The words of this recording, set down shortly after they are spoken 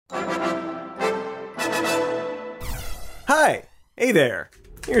Hi, hey there.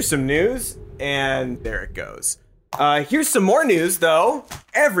 Here's some news, and there it goes. Here's some more news, though.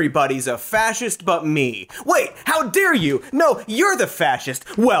 Everybody's a fascist but me. Wait, how dare you? No, you're the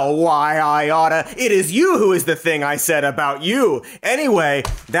fascist. Well, why, I oughta. It is you who is the thing I said about you. Anyway,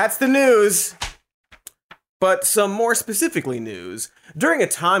 that's the news. But some more specifically news. During a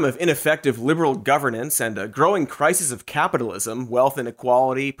time of ineffective liberal governance and a growing crisis of capitalism, wealth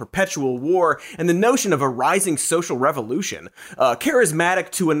inequality, perpetual war, and the notion of a rising social revolution, a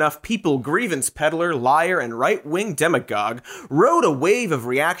charismatic to enough people grievance peddler, liar, and right-wing demagogue rode a wave of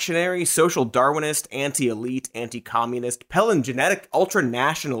reactionary, social Darwinist, anti-elite, anti-communist, Pelin-genetic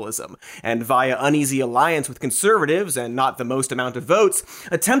ultra-nationalism, and via uneasy alliance with conservatives and not the most amount of votes,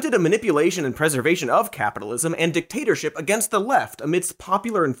 attempted a manipulation and preservation of capitalism and dictatorship against the left amidst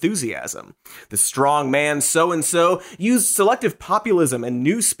popular enthusiasm. The strong man so-and-so used selective populism and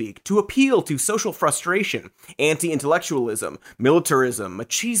newspeak to appeal to social frustration, anti-intellectualism, militarism,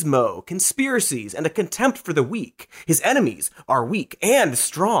 machismo, conspiracies, and a contempt for the weak. His enemies are weak and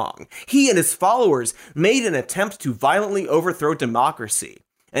strong. He and his followers made an attempt to violently overthrow democracy.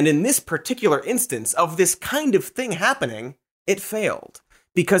 And in this particular instance of this kind of thing happening, it failed.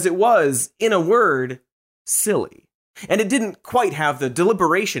 Because it was, in a word, silly. And it didn't quite have the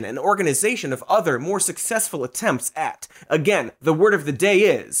deliberation and organization of other, more successful attempts at, again, the word of the day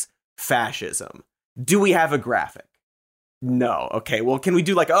is, fascism. Do we have a graphic? No. Okay, well, can we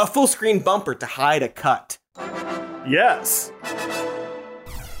do like a full screen bumper to hide a cut? Yes.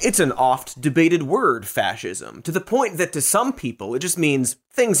 It's an oft debated word, fascism, to the point that to some people it just means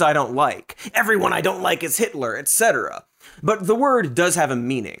things I don't like. Everyone I don't like is Hitler, etc. But the word does have a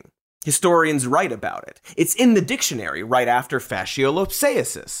meaning. Historians write about it. It's in the dictionary right after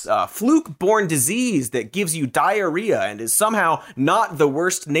fasciolopsiasis, a fluke-borne disease that gives you diarrhea and is somehow not the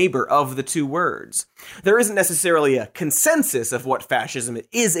worst neighbor of the two words. There isn't necessarily a consensus of what fascism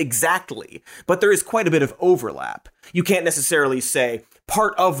is exactly, but there is quite a bit of overlap. You can't necessarily say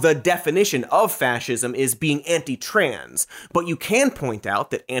part of the definition of fascism is being anti-trans, but you can point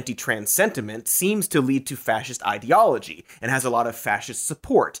out that anti-trans sentiment seems to lead to fascist ideology and has a lot of fascist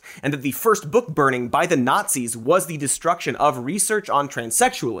support, and that the first book burning by the Nazis was the destruction of research on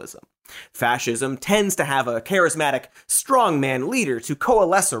transsexualism. Fascism tends to have a charismatic, strongman leader to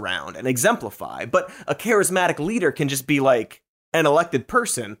coalesce around and exemplify, but a charismatic leader can just be like an elected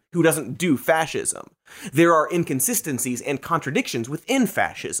person who doesn't do fascism. There are inconsistencies and contradictions within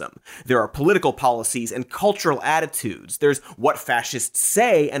fascism. There are political policies and cultural attitudes. There's what fascists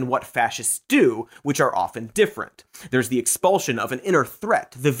say and what fascists do, which are often different. There's the expulsion of an inner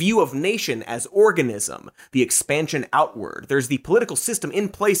threat, the view of nation as organism, the expansion outward. There's the political system in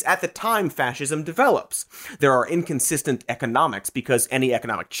place at the time fascism develops. There are inconsistent economics because any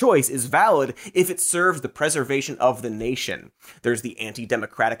economic choice is valid if it serves the preservation of the nation. There's the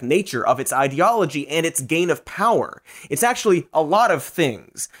anti-democratic nature of its ideology and its gain of power. It's actually a lot of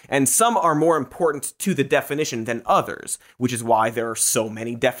things, and some are more important to the definition than others, which is why there are so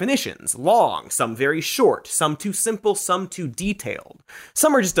many definitions. Long, some very short, some too simple, some too detailed.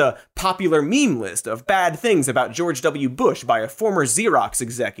 Some are just a popular meme list of bad things about George W. Bush by a former Xerox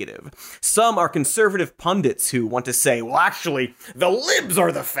executive. Some are conservative pundits who want to say, well, actually, the libs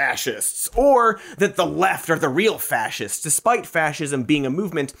are the fascists, or that the left are the real fascists, despite fascism being a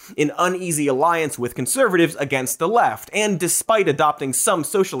movement in uneasy alliance with conservatives against the left, and despite adopting some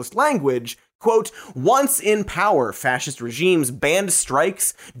socialist language, quote, once in power, fascist regimes banned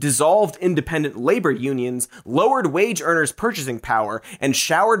strikes, dissolved independent labor unions, lowered wage earners' purchasing power, and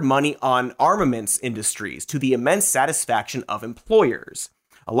showered money on armaments industries to the immense satisfaction of employers.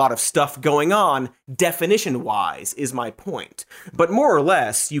 A lot of stuff going on, definition-wise, is my point. But more or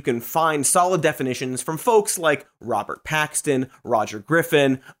less, you can find solid definitions from folks like Robert Paxton, Roger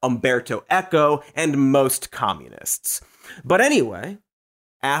Griffin, Umberto Eco, and most communists. But anyway,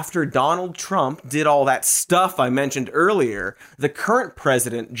 after Donald Trump did all that stuff I mentioned earlier, the current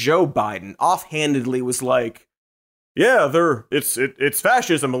president, Joe Biden, offhandedly was like, yeah, it's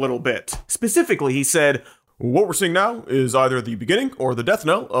fascism a little bit. Specifically, he said, what we're seeing now is either the beginning or the death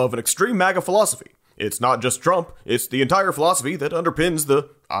knell of an extreme MAGA philosophy. It's not just Trump, it's the entire philosophy that underpins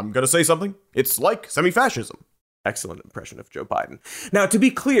I'm gonna say something, it's like semi-fascism. Excellent impression of Joe Biden. Now, to be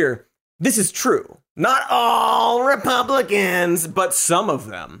clear, this is true. Not all Republicans, but some of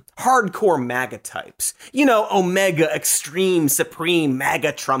them. Hardcore MAGA types. You know, Omega Extreme Supreme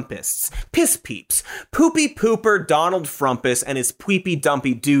MAGA Trumpists. Piss peeps. Poopy pooper Donald Frumpus and his peepy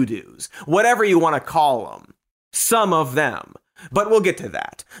dumpy doo-doos. Whatever you want to call them. Some of them. But we'll get to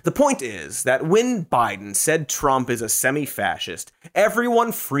that. The point is that when Biden said Trump is a semi-fascist,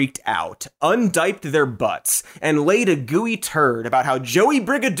 everyone freaked out, undiped their butts, and laid a gooey turd about how Joey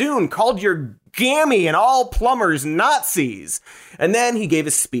Brigadoon called your Gammy and all plumbers Nazis. And then he gave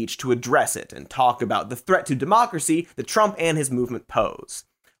a speech to address it and talk about the threat to democracy that Trump and his movement pose,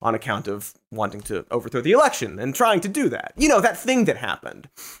 on account of wanting to overthrow the election and trying to do that. You know, that thing that happened.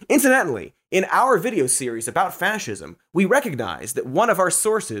 Incidentally, in our video series about fascism, we recognize that one of our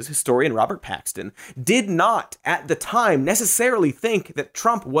sources, historian Robert Paxton, did not, at the time, necessarily think that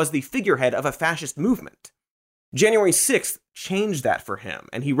Trump was the figurehead of a fascist movement. January 6th changed that for him,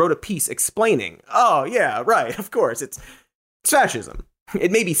 and he wrote a piece explaining, oh yeah, right, of course, it's fascism.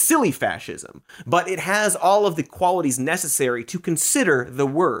 It may be silly fascism, but it has all of the qualities necessary to consider the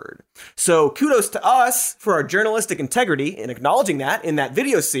word. So kudos to us for our journalistic integrity in acknowledging that in that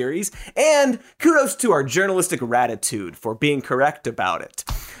video series, and kudos to our journalistic ratitude for being correct about it.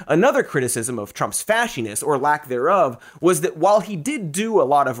 Another criticism of Trump's fasciness, or lack thereof, was that while he did do a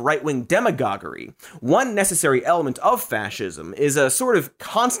lot of right-wing demagoguery, one necessary element of fascism is a sort of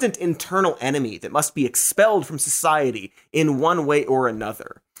constant internal enemy that must be expelled from society in one way or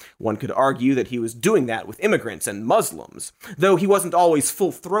another. One could argue that he was doing that with immigrants and Muslims, though he wasn't always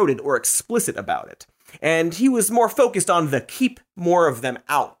full-throated or explicit about it. And he was more focused on the keep more of them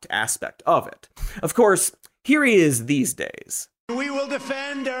out aspect of it. Of course, here he is these days. We will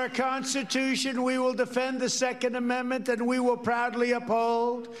defend our Constitution, we will defend the Second Amendment, and we will proudly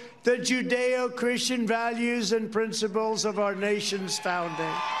uphold the Judeo-Christian values and principles of our nation's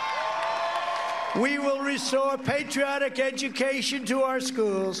founding. We will restore patriotic education to our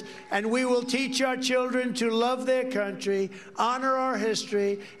schools, and we will teach our children to love their country, honor our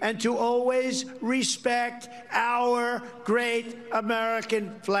history, and to always respect our great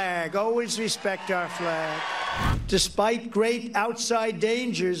American flag. Always respect our flag. Despite great outside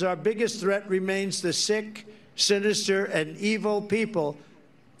dangers, our biggest threat remains the sick, sinister, and evil people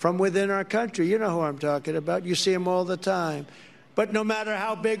from within our country. You know who I'm talking about. You see them all the time. But no matter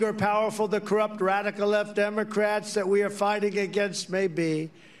how big or powerful the corrupt radical left Democrats that we are fighting against may be,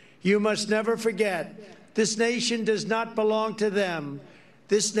 you must never forget, this nation does not belong to them.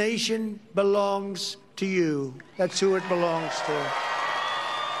 This nation belongs to you. That's who it belongs to.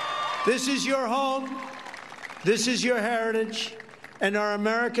 This is your home. This is your heritage. And our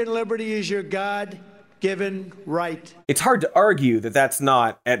American liberty is your God-given right. It's hard to argue that that's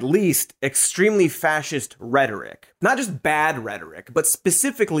not, at least, extremely fascist rhetoric. Not just bad rhetoric, but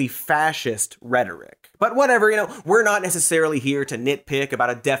specifically fascist rhetoric. But whatever, we're not necessarily here to nitpick about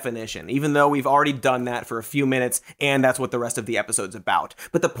a definition, even though we've already done that for a few minutes, and that's what the rest of the episode's about.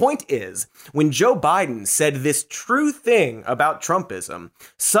 But the point is, when Joe Biden said this true thing about Trumpism,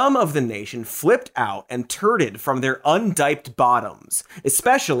 some of the nation flipped out and turded from their undiped bottoms,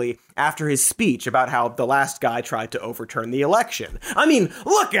 especially after his speech about how the last guy tried to overturn the election. I mean,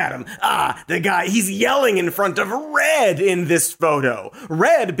 look at him. The guy, he's yelling in front of red in this photo.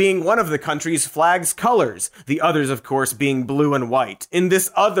 Red being one of the country's flag's colors. The others, of course, being blue and white in this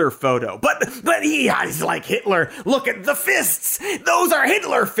other photo. But he's like Hitler. Look at the fists. Those are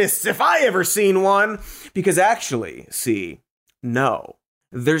Hitler fists if I ever seen one. Because actually, no.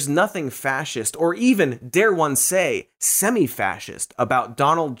 There's nothing fascist, or even, dare one say, semi-fascist about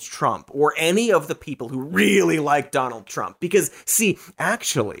Donald Trump or any of the people who really like Donald Trump. Because,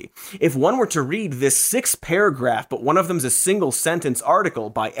 actually, if one were to read this 6-paragraph, but one of them's a single-sentence article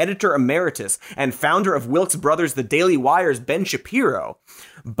by editor emeritus and founder of Wilkes Brothers, The Daily Wire's Ben Shapiro,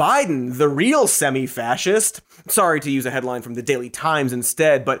 Biden, the real semi-fascist, sorry to use a headline from the Daily Times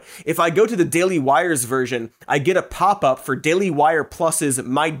instead, but if I go to the Daily Wire's version, I get a pop-up for Daily Wire Plus's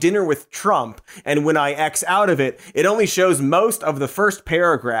My Dinner with Trump, and when I X out of it, it only shows most of the first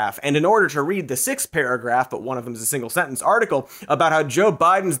paragraph, and in order to read the 6th paragraph, but one of them is a single-sentence article, about how Joe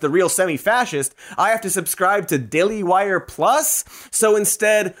Biden's the real semi-fascist, I have to subscribe to Daily Wire Plus, so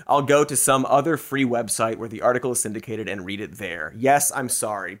instead, I'll go to some other free website where the article is syndicated and read it there. Yes, I'm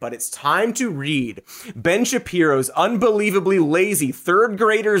sorry, but it's time to read Ben Shapiro's unbelievably lazy third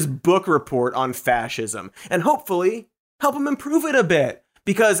grader's book report on fascism, and hopefully help him improve it a bit.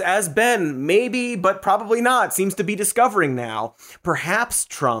 Because as Ben, maybe, but probably not, seems to be discovering now, perhaps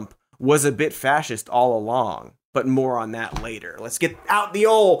Trump was a bit fascist all along. But more on that later. Let's get out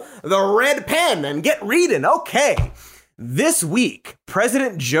the red pen and get reading. Okay. This week,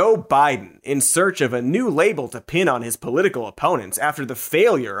 President Joe Biden, in search of a new label to pin on his political opponents after the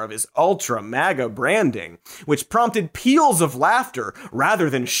failure of his ultra MAGA branding, which prompted peals of laughter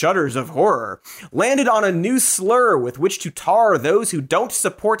rather than shudders of horror, landed on a new slur with which to tar those who don't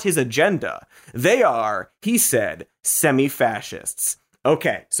support his agenda. They are, he said, semi-fascists.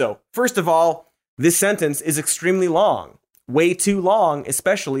 Okay, so first of all, this sentence is extremely long. Way too long,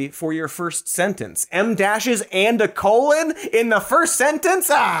 especially for your first sentence. M dashes and a colon in the first sentence?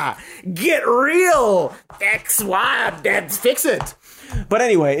 Get real! X, Y, that's fix it. But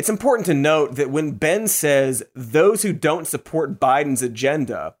anyway, it's important to note that when Ben says those who don't support Biden's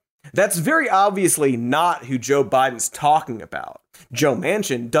agenda, that's very obviously not who Joe Biden's talking about. Joe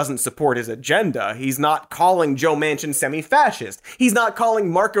Manchin doesn't support his agenda. He's not calling Joe Manchin semi-fascist. He's not calling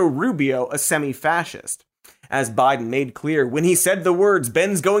Marco Rubio a semi-fascist. As Biden made clear when he said the words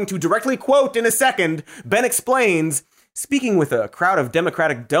Ben's going to directly quote in a second, Ben explains, speaking with a crowd of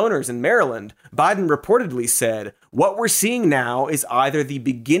Democratic donors in Maryland, Biden reportedly said, "What we're seeing now is either the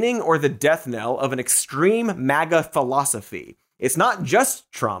beginning or the death knell of an extreme MAGA philosophy. It's not just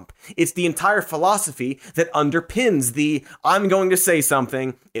Trump, it's the entire philosophy that underpins the, I'm going to say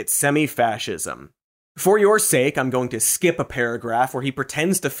something, it's semi-fascism." For your sake, I'm going to skip a paragraph where he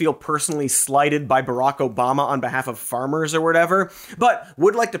pretends to feel personally slighted by Barack Obama on behalf of farmers or whatever, but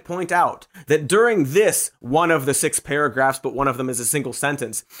would like to point out that during this one of the 6 paragraphs, but one of them is a single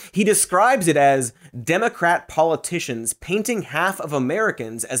sentence, he describes it as Democrat politicians painting half of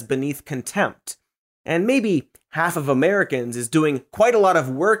Americans as beneath contempt. And maybe half of Americans is doing quite a lot of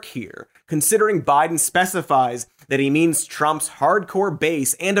work here, considering Biden specifies that he means Trump's hardcore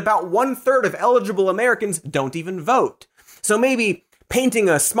base and about 1/3 of eligible Americans don't even vote. So maybe painting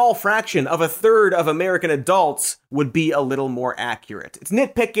a small fraction of 1/3 of American adults would be a little more accurate. It's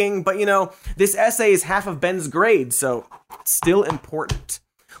nitpicking, but this essay is half of Ben's grade, so it's still important.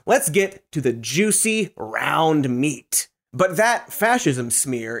 Let's get to the juicy, round meat. But that fascism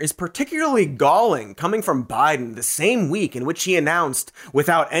smear is particularly galling coming from Biden the same week in which he announced,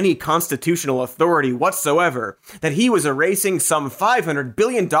 without any constitutional authority whatsoever, that he was erasing some $500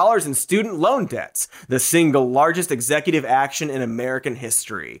 billion in student loan debts, the single largest executive action in American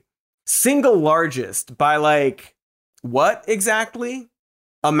history. Single largest by what exactly?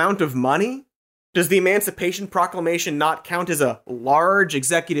 Amount of money? Does the Emancipation Proclamation not count as a large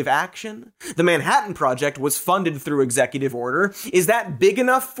executive action? The Manhattan Project was funded through executive order. Is that big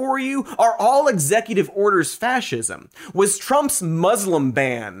enough for you? Are all executive orders fascism? Was Trump's Muslim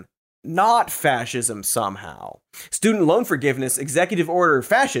ban not fascism somehow? Student loan forgiveness, executive order,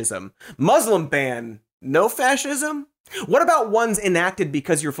 fascism. Muslim ban, no fascism? What about ones enacted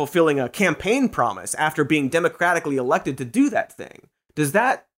because you're fulfilling a campaign promise after being democratically elected to do that thing? Does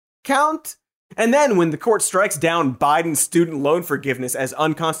that count? And then when the court strikes down Biden's student loan forgiveness as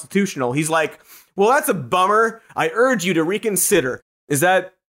unconstitutional, he's like, well, that's a bummer. I urge you to reconsider. Is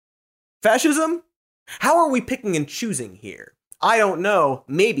that fascism? How are we picking and choosing here? I don't know.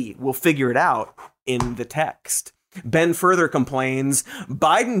 Maybe we'll figure it out in the text. Ben further complains,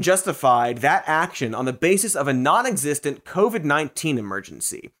 Biden justified that action on the basis of a non-existent COVID-19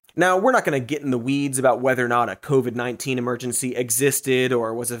 emergency. Now, we're not going to get in the weeds about whether or not a COVID-19 emergency existed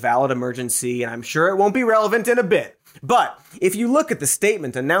or was a valid emergency, and I'm sure it won't be relevant in a bit. But if you look at the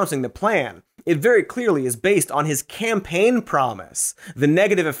statement announcing the plan, it very clearly is based on his campaign promise, the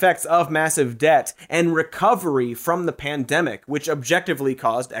negative effects of massive debt and recovery from the pandemic, which objectively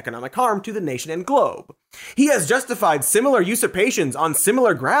caused economic harm to the nation and globe. He has justified similar usurpations on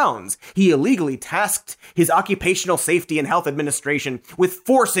similar grounds. He illegally tasked his Occupational Safety and Health Administration with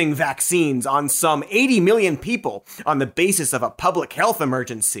forcing vaccines on some 80 million people on the basis of a public health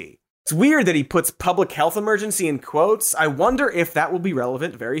emergency. It's weird that he puts public health emergency in quotes. I wonder if that will be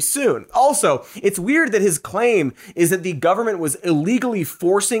relevant very soon. Also, it's weird that his claim is that the government was illegally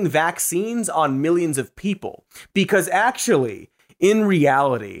forcing vaccines on millions of people. Because actually, in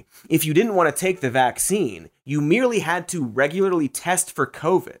reality, if you didn't want to take the vaccine, you merely had to regularly test for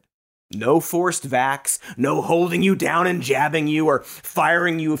COVID. No forced vax, no holding you down and jabbing you or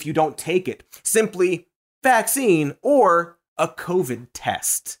firing you if you don't take it. Simply vaccine or a COVID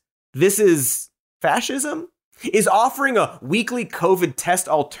test. This is fascism? Is offering a weekly COVID test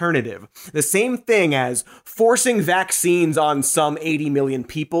alternative the same thing as forcing vaccines on some 80 million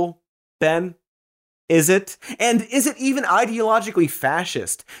people, Ben? Is it? And is it even ideologically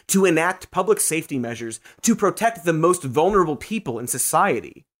fascist to enact public safety measures to protect the most vulnerable people in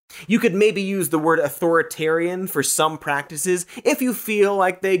society? You could maybe use the word authoritarian for some practices if you feel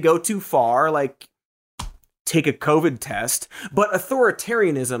like they go too far, like take a COVID test, but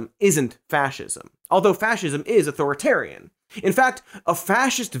authoritarianism isn't fascism, although fascism is authoritarian. In fact, a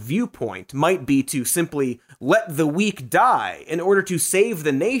fascist viewpoint might be to simply let the weak die in order to save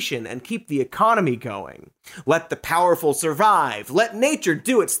the nation and keep the economy going. Let the powerful survive. Let nature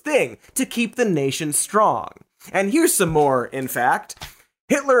do its thing to keep the nation strong. And here's some more, in fact.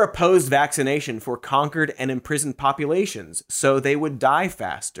 Hitler opposed vaccination for conquered and imprisoned populations so they would die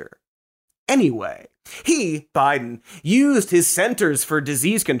faster. Anyway, he, Biden, used his Centers for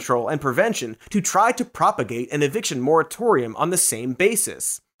Disease Control and Prevention to try to propagate an eviction moratorium on the same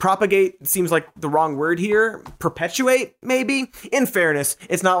basis. Propagate seems like the wrong word here. Perpetuate, maybe? In fairness,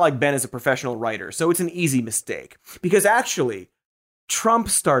 it's not like Ben is a professional writer, so it's an easy mistake. Because actually, Trump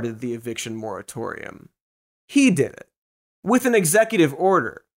started the eviction moratorium. He did it. With an executive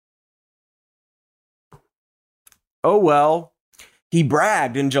order. Oh well. He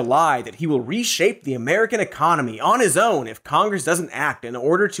bragged in July that he will reshape the American economy on his own if Congress doesn't act in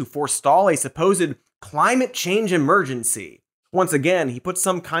order to forestall a supposed climate change emergency. Once again, he put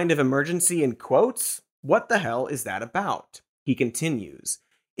some kind of emergency in quotes. What the hell is that about? He continues,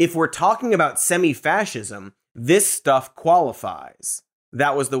 if we're talking about semi-fascism, this stuff qualifies.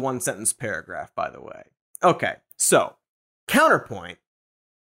 That was the one sentence paragraph, by the way. Okay, so, counterpoint.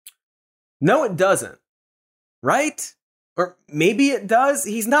 No, it doesn't. Right? Or maybe it does.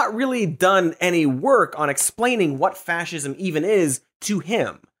 He's not really done any work on explaining what fascism even is to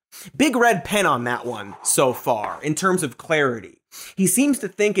him. Big red pen on that one so far, in terms of clarity. He seems to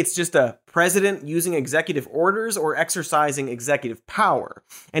think it's just a president using executive orders or exercising executive power.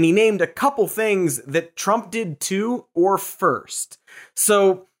 And he named a couple things that Trump did too, or first.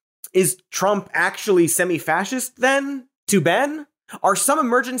 So, is Trump actually semi-fascist then? To Ben? Are some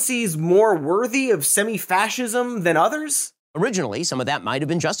emergencies more worthy of semi-fascism than others? Originally, some of that might have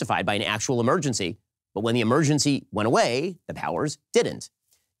been justified by an actual emergency, but when the emergency went away, the powers didn't.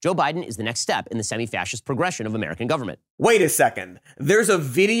 Joe Biden is the next step in the semi-fascist progression of American government. Wait a second. There's a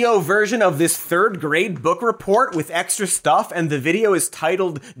video version of this third grade book report with extra stuff, and the video is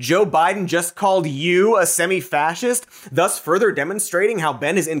titled, Joe Biden Just Called You a Semi-Fascist, thus further demonstrating how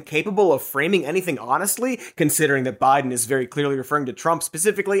Ben is incapable of framing anything honestly, considering that Biden is very clearly referring to Trump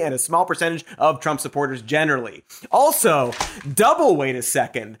specifically and a small percentage of Trump supporters generally. Also, double wait a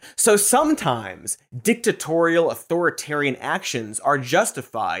second. So sometimes dictatorial authoritarian actions are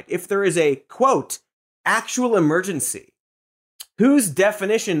justified if there is a, quote, actual emergency. Whose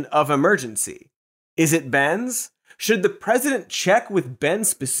definition of emergency? Is it Ben's? Should the president check with Ben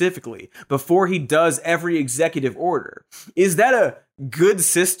specifically before he does every executive order? Is that a good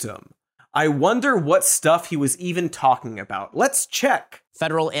system? I wonder what stuff he was even talking about. Let's check.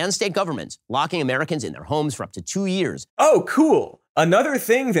 Federal and state governments locking Americans in their homes for up to 2 years. Oh, cool. Another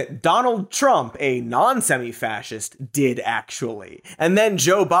thing that Donald Trump, a non-semi-fascist, did actually. And then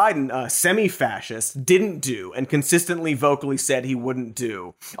Joe Biden, a semi-fascist, didn't do and consistently vocally said he wouldn't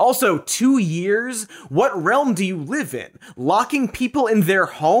do. Also, 2 years? What realm do you live in? Locking people in their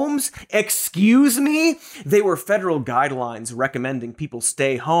homes? Excuse me? They were federal guidelines recommending people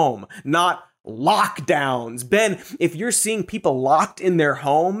stay home, not lockdowns. Ben, if you're seeing people locked in their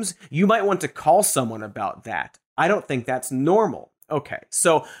homes, you might want to call someone about that. I don't think that's normal. Okay,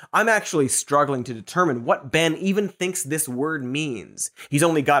 so I'm actually struggling to determine what Ben even thinks this word means. He's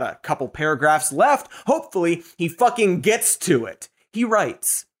only got a couple paragraphs left. Hopefully, he fucking gets to it. He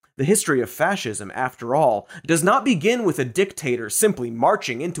writes, the history of fascism, after all, does not begin with a dictator simply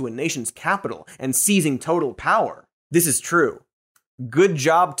marching into a nation's capital and seizing total power. This is true. Good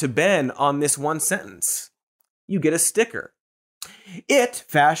job to Ben on this one sentence. You get a sticker.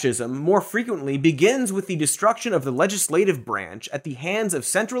 Fascism, more frequently begins with the destruction of the legislative branch at the hands of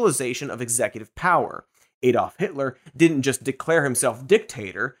centralization of executive power. Adolf Hitler didn't just declare himself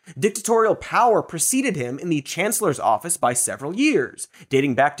dictator. Dictatorial power preceded him in the chancellor's office by several years,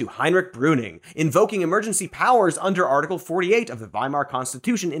 dating back to Heinrich Brüning, invoking emergency powers under Article 48 of the Weimar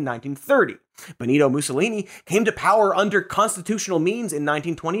Constitution in 1930. Benito Mussolini came to power under constitutional means in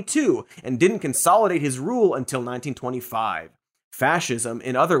 1922 and didn't consolidate his rule until 1925. Fascism,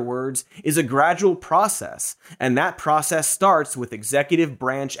 in other words, is a gradual process, and that process starts with executive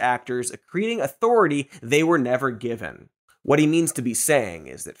branch actors accreting authority they were never given. What he means to be saying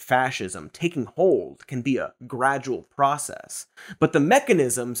is that fascism taking hold can be a gradual process, but the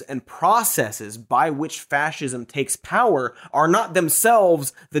mechanisms and processes by which fascism takes power are not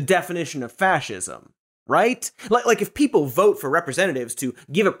themselves the definition of fascism. Right? Like if people vote for representatives to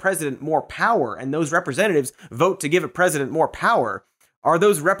give a president more power and those representatives vote to give a president more power, are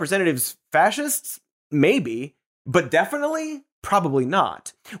those representatives fascists? Maybe, but definitely Probably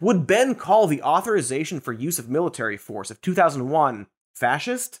not. Would Ben call the authorization for use of military force of 2001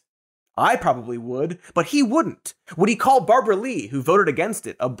 fascist? I probably would, but he wouldn't. Would he call Barbara Lee, who voted against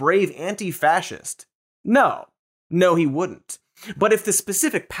it, a brave anti-fascist? No. No, he wouldn't. But if the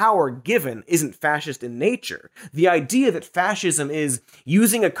specific power given isn't fascist in nature, the idea that fascism is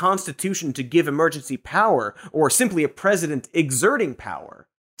using a constitution to give emergency power, or simply a president exerting power,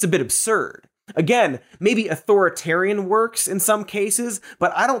 it's a bit absurd. Again, maybe authoritarian works in some cases,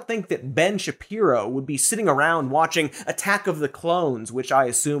 but I don't think that Ben Shapiro would be sitting around watching Attack of the Clones, which I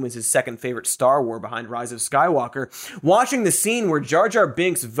assume is his second favorite Star Wars behind Rise of Skywalker, watching the scene where Jar Jar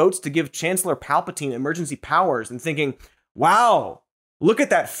Binks votes to give Chancellor Palpatine emergency powers and thinking, wow, look at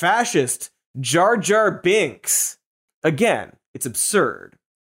that fascist Jar Jar Binks. Again, it's absurd.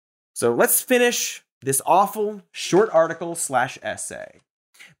 So let's finish this awful short article/essay.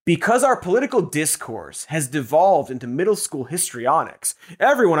 Because our political discourse has devolved into middle school histrionics,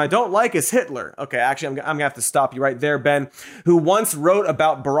 everyone I don't like is Hitler. Okay, actually, I'm going to have to stop you right there, Ben, who once wrote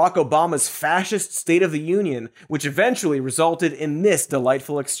about Barack Obama's fascist State of the Union, which eventually resulted in this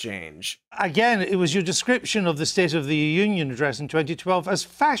delightful exchange. Again, it was your description of the State of the Union address in 2012 as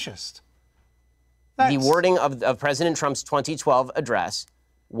fascist. The wording of President Trump's 2012 address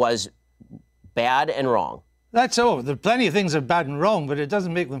was bad and wrong. That's all. There are plenty of things that are bad and wrong, but it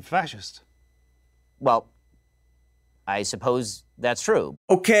doesn't make them fascist. Well, I suppose that's true.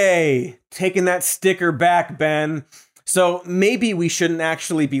 Okay, taking that sticker back, Ben. So maybe we shouldn't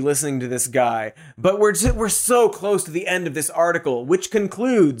actually be listening to this guy, but we're so close to the end of this article, which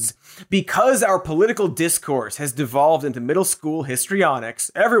concludes, because our political discourse has devolved into middle school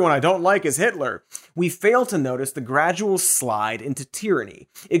histrionics, everyone I don't like is Hitler, we fail to notice the gradual slide into tyranny,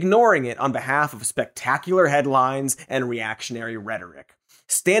 ignoring it on behalf of spectacular headlines and reactionary rhetoric.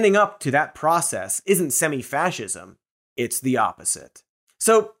 Standing up to that process isn't semi-fascism, it's the opposite.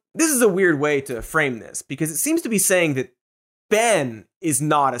 So, this is a weird way to frame this, because it seems to be saying that Ben is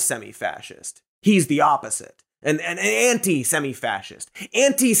not a semi-fascist. He's the opposite. An anti-semi-fascist.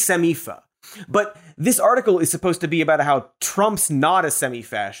 Anti-Semifa. But this article is supposed to be about how Trump's not a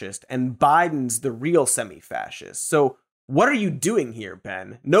semi-fascist and Biden's the real semi-fascist. So what are you doing here,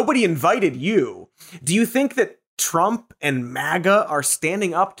 Ben? Nobody invited you. Do you think that Trump and MAGA are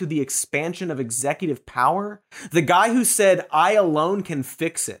standing up to the expansion of executive power? The guy who said, "I alone can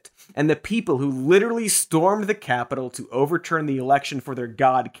fix it," and the people who literally stormed the Capitol to overturn the election for their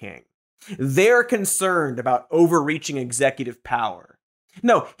God King. They're concerned about overreaching executive power.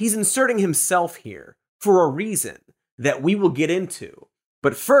 No, he's inserting himself here for a reason that we will get into.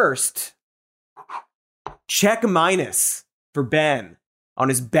 But first, check minus for Ben on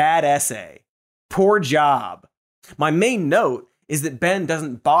his bad essay. Poor job. My main note is that Ben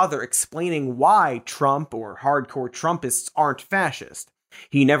doesn't bother explaining why Trump or hardcore Trumpists aren't fascist.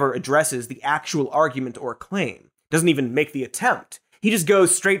 He never addresses the actual argument or claim, doesn't even make the attempt. He just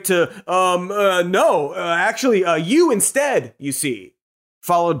goes straight to, you instead, you see.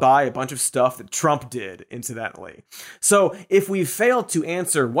 Followed by a bunch of stuff that Trump did, incidentally. So if we've failed to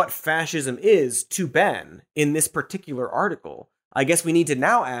answer what fascism is to Ben in this particular article, I guess we need to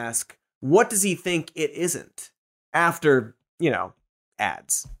now ask, what does he think it isn't? After,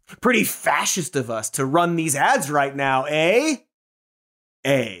 ads. Pretty fascist of us to run these ads right now, eh?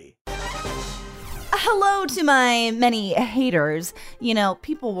 Hello to my many haters.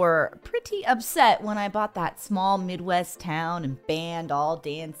 People were pretty upset when I bought that small Midwest town and banned all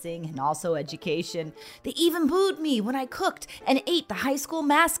dancing and also education. They even booed me when I cooked and ate the high school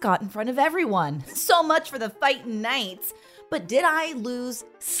mascot in front of everyone. So much for the fightin' Knights. But did I lose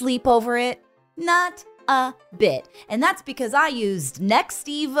sleep over it? Not a bit. And that's because I used Next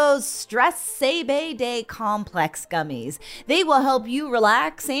Evo's Stress Save Day Complex gummies. They will help you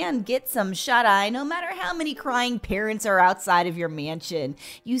relax and get some shut-eye no matter how many crying parents are outside of your mansion.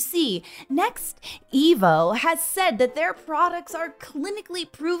 You see, Next Evo has said that their products are clinically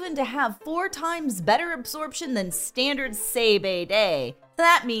proven to have 4 times better absorption than standard Save Day.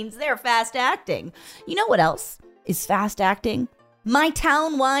 That means they're fast-acting. You know what else is fast-acting? My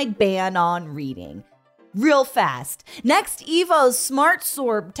town-wide ban on reading. Real fast. Next Evo's Smart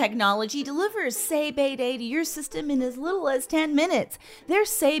Sorb technology delivers Say-Bay Day to your system in as little as 10 minutes. Their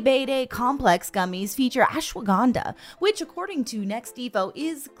Say-Bay Day complex gummies feature ashwagandha, which according to Next Evo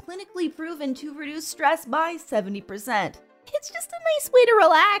is clinically proven to reduce stress by 70%. It's just a nice way to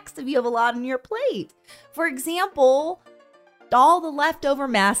relax if you have a lot on your plate. For example, all the leftover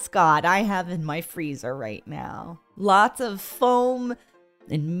mascot I have in my freezer right now. Lots of foam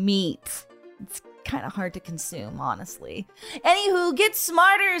and meat. It's kind of hard to consume, honestly. Anywho, get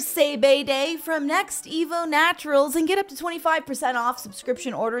smarter, say Bayday, from Next Evo Naturals and get up to 25% off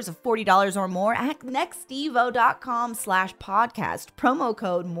subscription orders of $40 or more at nextevo.com/podcast. Promo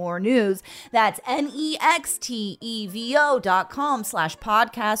code more news. That's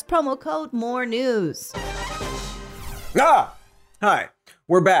nextevo.com/podcast. Promo code more news. Hi,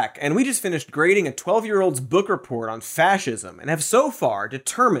 we're back, and we just finished grading a 12-year-old's book report on fascism and have so far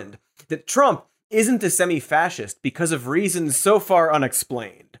determined that Trump isn't a semi-fascist because of reasons so far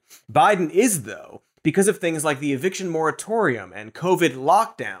unexplained. Biden is, though, because of things like the eviction moratorium and COVID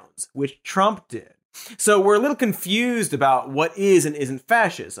lockdowns, which Trump did. So we're a little confused about what is and isn't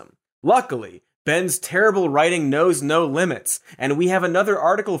fascism. Luckily, Ben's terrible writing knows no limits, and we have another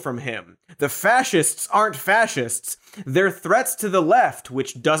article from him. The fascists aren't fascists, they're threats to the left,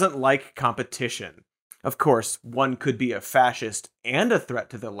 which doesn't like competition. Of course, one could be a fascist and a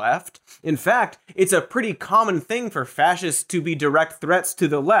threat to the left. In fact, it's a pretty common thing for fascists to be direct threats to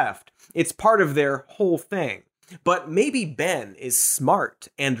the left. It's part of their whole thing. But maybe Ben is smart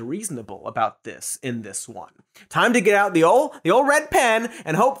and reasonable about this in this one. Time to get out the old red pen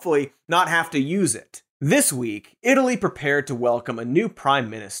and hopefully not have to use it. This week, Italy prepared to welcome a new prime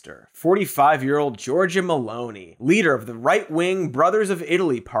minister, 45-year-old Giorgia Meloni, leader of the right-wing Brothers of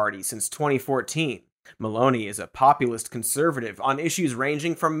Italy party since 2014. Meloni is a populist conservative on issues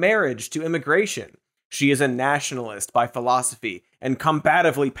ranging from marriage to immigration. She is a nationalist by philosophy and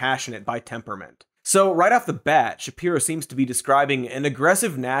combatively passionate by temperament. So right off the bat, Shapiro seems to be describing an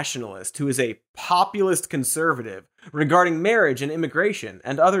aggressive nationalist who is a populist conservative regarding marriage and immigration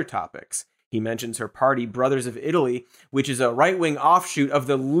and other topics. He mentions her party, Brothers of Italy, which is a right-wing offshoot of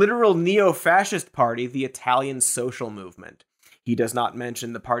the literal neo-fascist party, the Italian Social Movement. He does not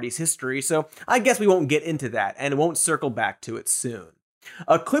mention the party's history, so I guess we won't get into that and won't circle back to it soon.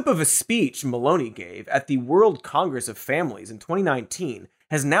 A clip of a speech Meloni gave at the World Congress of Families in 2019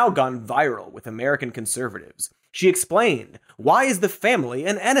 has now gone viral with American conservatives. She explained, why is the family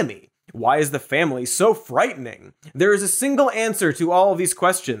an enemy? Why is the family so frightening? There is a single answer to all of these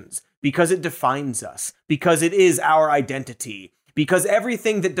questions. Because it defines us. Because it is our identity. Because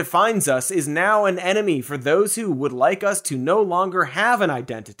everything that defines us is now an enemy for those who would like us to no longer have an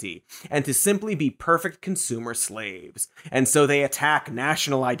identity and to simply be perfect consumer slaves. And so they attack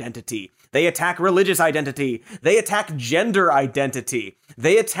national identity. They attack religious identity. They attack gender identity.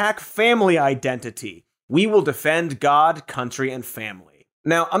 They attack family identity. We will defend God, country, and family.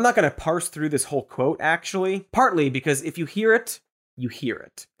 Now, I'm not going to parse through this whole quote, actually, partly because if you hear it, you hear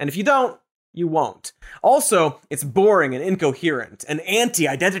it. And if you don't, you won't. Also, it's boring and incoherent. An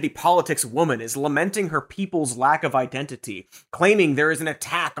anti-identity politics woman is lamenting her people's lack of identity, claiming there is an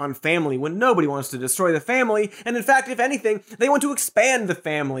attack on family when nobody wants to destroy the family, and in fact, if anything, they want to expand the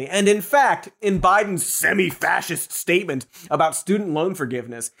family. And in fact, in Biden's semi-fascist statement about student loan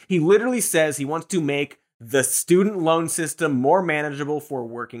forgiveness, he literally says he wants to make the student loan system more manageable for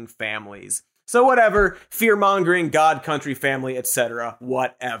working families. So whatever, fear-mongering, God, country, family, etc.,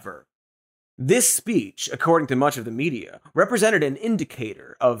 whatever. This speech, according to much of the media, represented an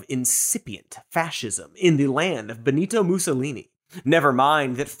indicator of incipient fascism in the land of Benito Mussolini. Never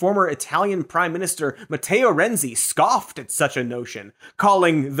mind that former Italian Prime Minister Matteo Renzi scoffed at such a notion,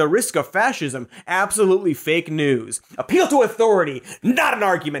 calling the risk of fascism absolutely fake news. Appeal to authority, not an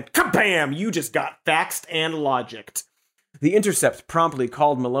argument. Kabam! You just got faxed and logicked. The Intercept promptly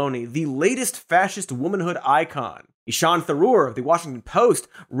called Meloni the latest fascist womanhood icon. Ishan Tharoor of the Washington Post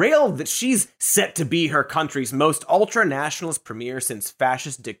railed that she's set to be her country's most ultra-nationalist premier since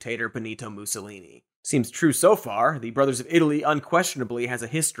fascist dictator Benito Mussolini. Seems true so far. The Brothers of Italy unquestionably has a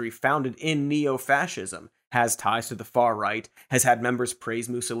history founded in neo-fascism, has ties to the far right, has had members praise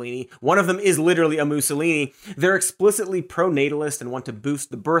Mussolini. One of them is literally a Mussolini. They're explicitly pro-natalist and want to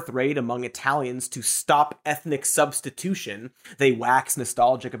boost the birth rate among Italians to stop ethnic substitution. They wax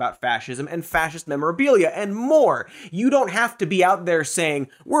nostalgic about fascism and fascist memorabilia and more. You don't have to be out there saying,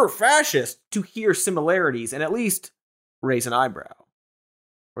 we're fascist, to hear similarities and at least raise an eyebrow.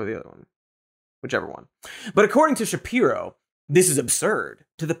 Or the other one. Whichever one. But according to Shapiro, this is absurd,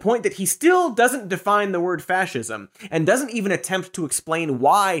 to the point that he still doesn't define the word fascism, and doesn't even attempt to explain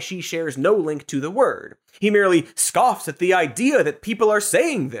why she shares no link to the word. He merely scoffs at the idea that people are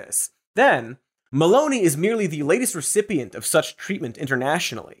saying this. Then, Meloni is merely the latest recipient of such treatment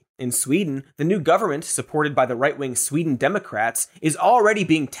internationally. In Sweden, the new government, supported by the right-wing Sweden Democrats, is already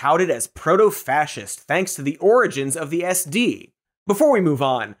being touted as proto-fascist thanks to the origins of the SD. Before we move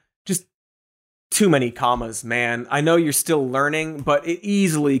on, just Too many commas, man. I know you're still learning, but it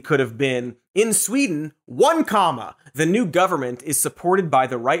easily could have been, in Sweden, 1 comma. The new government is supported by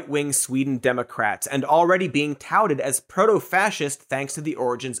the right-wing Sweden Democrats and already being touted as proto-fascist thanks to the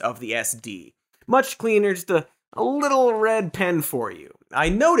origins of the SD. Much cleaner, just a little red pen for you. I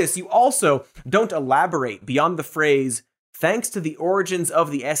notice you also don't elaborate beyond the phrase, thanks to the origins of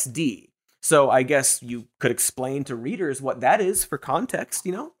the SD. So I guess you could explain to readers what that is for context,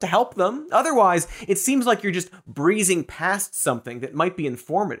 to help them. Otherwise, it seems like you're just breezing past something that might be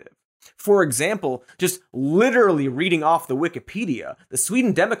informative. For example, just literally reading off the Wikipedia, the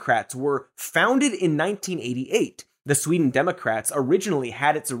Sweden Democrats were founded in 1988. The Sweden Democrats originally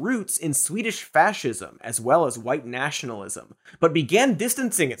had its roots in Swedish fascism as well as white nationalism, but began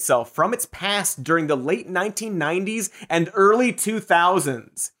distancing itself from its past during the late 1990s and early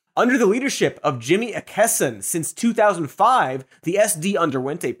 2000s. Under the leadership of Jimmy Åkesson since 2005, the SD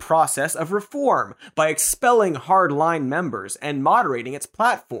underwent a process of reform by expelling hardline members and moderating its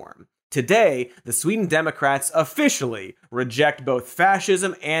platform. Today, the Sweden Democrats officially reject both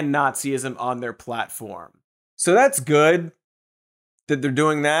fascism and Nazism on their platform. So that's good that they're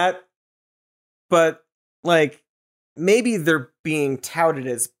doing that, but, maybe they're being touted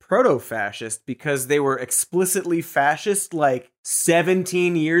as proto-fascist because they were explicitly fascist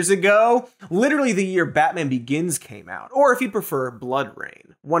 17 years ago. Literally the year Batman Begins came out. Or if you prefer, Blood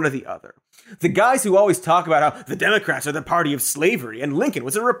Rain. One or the other. The guys who always talk about how the Democrats are the party of slavery and Lincoln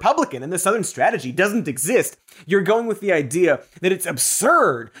was a Republican and the Southern strategy doesn't exist. You're going with the idea that it's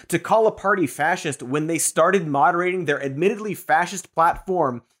absurd to call a party fascist when they started moderating their admittedly fascist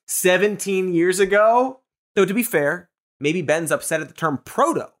platform 17 years ago. Though to be fair, maybe Ben's upset at the term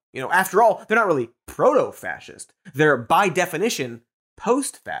proto. After all, they're not really proto-fascist. They're, by definition,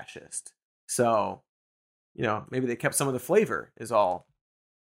 post-fascist. So, maybe they kept some of the flavor, is all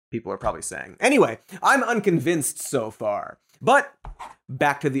people are probably saying. Anyway, I'm unconvinced so far. But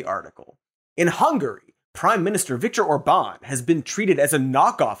back to the article. In Hungary, Prime Minister Viktor Orban has been treated as a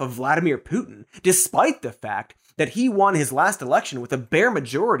knockoff of Vladimir Putin, despite the fact that he won his last election with a bare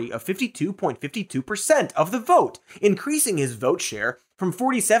majority of 52.52% of the vote, increasing his vote share from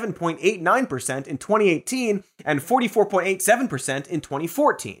 47.89% in 2018 and 44.87% in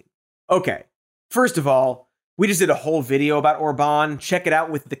 2014. Okay, first of all, we just did a whole video about Orban. Check it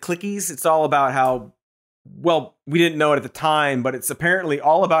out with the clickies. It's all about how, we didn't know it at the time, but it's apparently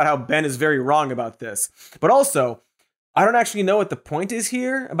all about how Ben is very wrong about this. But also, I don't actually know what the point is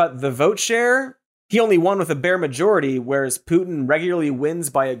here about the vote share. He only won with a bare majority, whereas Putin regularly wins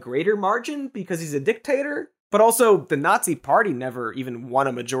by a greater margin because he's a dictator. But also, the Nazi party never even won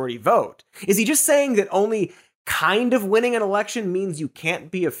a majority vote. Is he just saying that only kind of winning an election means you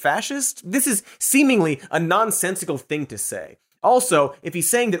can't be a fascist? This is seemingly a nonsensical thing to say. Also, if he's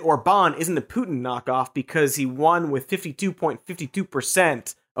saying that Orban isn't a Putin knockoff because he won with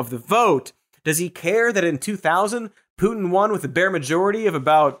 52.52% of the vote, does he care that in 2000, Putin won with a bare majority of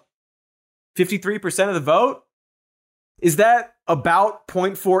about 53% of the vote? Is that about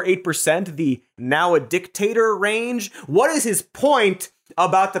 0.48% the now a dictator range? What is his point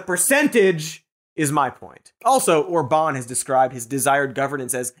about the percentage is my point. Also, Orban has described his desired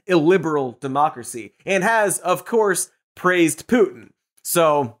governance as illiberal democracy and has, of course, praised Putin.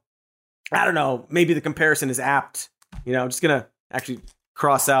 So, I don't know, maybe the comparison is apt. I'm just going to actually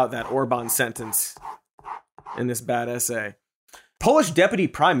cross out that Orban sentence in this bad essay. Polish Deputy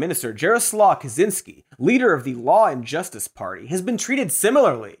Prime Minister Jarosław Kaczynski, leader of the Law and Justice Party, has been treated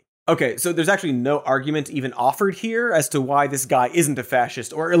similarly. Okay, so there's actually no argument even offered here as to why this guy isn't a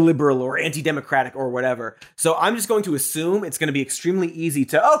fascist or illiberal or anti-democratic or whatever. So I'm just going to assume it's going to be extremely easy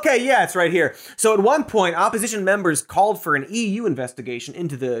to, okay, yeah, it's right here. So at one point, opposition members called for an EU investigation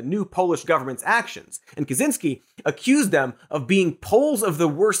into the new Polish government's actions, and Kaczynski accused them of being Poles of the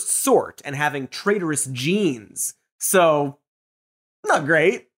worst sort and having traitorous genes. So, not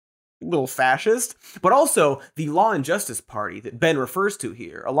great. A little fascist. But also, the Law and Justice Party that Ben refers to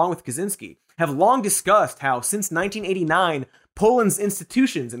here, along with Kaczynski, have long discussed how since 1989, Poland's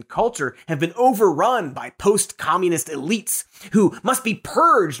institutions and culture have been overrun by post-communist elites who must be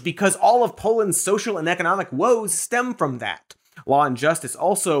purged because all of Poland's social and economic woes stem from that. Law and Justice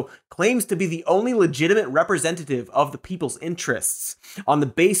also claims to be the only legitimate representative of the people's interests, on the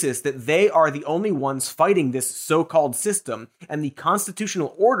basis that they are the only ones fighting this so-called system and the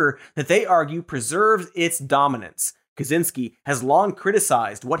constitutional order that they argue preserves its dominance. Kaczynski has long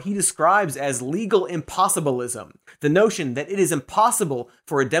criticized what he describes as legal impossibilism, the notion that it is impossible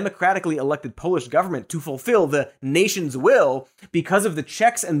for a democratically elected Polish government to fulfill the nation's will because of the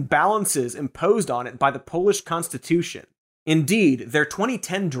checks and balances imposed on it by the Polish constitution. Indeed, their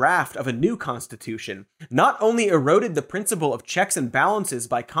 2010 draft of a new constitution not only eroded the principle of checks and balances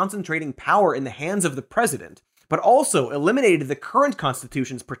by concentrating power in the hands of the president, but also eliminated the current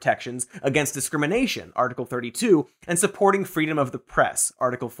constitution's protections against discrimination, Article 32, and supporting freedom of the press,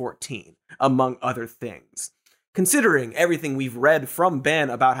 Article 14, among other things. Considering everything we've read from Ben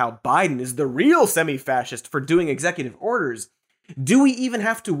about how Biden is the real semi-fascist for doing executive orders, do we even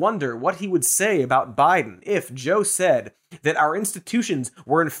have to wonder what he would say about Biden if Joe said that our institutions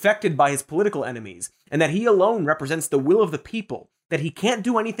were infected by his political enemies and that he alone represents the will of the people, that he can't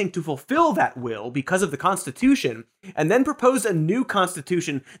do anything to fulfill that will because of the Constitution, and then proposed a new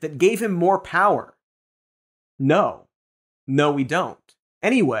Constitution that gave him more power? No, we don't.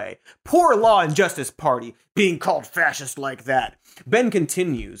 Anyway, poor Law and Justice Party being called fascist like that. Ben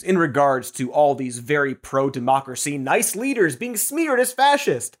continues in regards to all these very pro-democracy, nice leaders being smeared as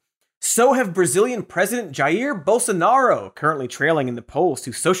fascist. So have Brazilian President Jair Bolsonaro, currently trailing in the polls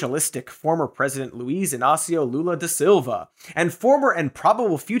to socialistic former President Luiz Inácio Lula da Silva, and former and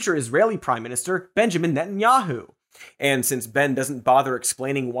probable future Israeli Prime Minister Benjamin Netanyahu. And since Ben doesn't bother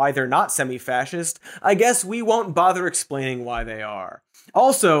explaining why they're not semi-fascist, I guess we won't bother explaining why they are.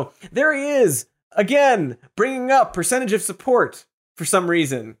 Also, there he is, again, bringing up percentage of support for some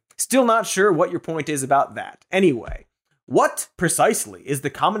reason. Still not sure what your point is about that. Anyway, what precisely is the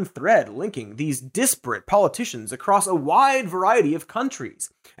common thread linking these disparate politicians across a wide variety of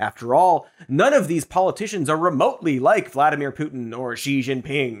countries? After all, none of these politicians are remotely like Vladimir Putin or Xi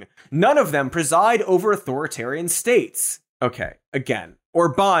Jinping. None of them preside over authoritarian states. Okay, again,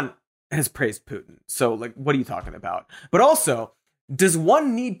 Orban has praised Putin, so what are you talking about? But also, does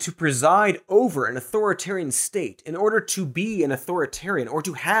one need to preside over an authoritarian state in order to be an authoritarian or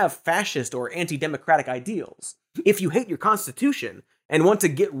to have fascist or anti-democratic ideals? If you hate your constitution and want to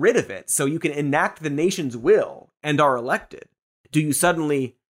get rid of it so you can enact the nation's will and are elected, do you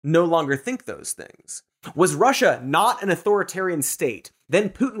suddenly no longer think those things? Was Russia not an authoritarian state? Then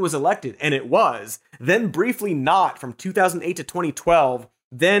Putin was elected, and it was. Then briefly not from 2008 to 2012,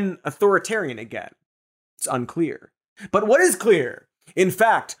 then authoritarian again. It's unclear. But what is clear? In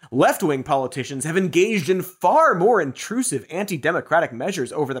fact, left-wing politicians have engaged in far more intrusive anti-democratic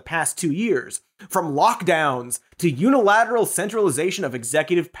measures over the past 2 years, from lockdowns to unilateral centralization of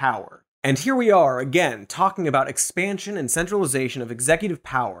executive power. And here we are again talking about expansion and centralization of executive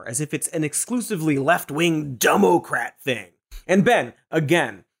power as if it's an exclusively left-wing Democrat thing. And Ben,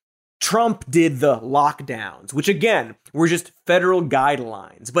 again, Trump did the lockdowns, which again were just federal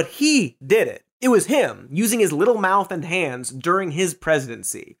guidelines, but he did it. It was him, using his little mouth and hands during his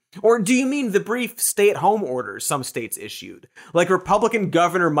presidency. Or do you mean the brief stay-at-home orders some states issued, like Republican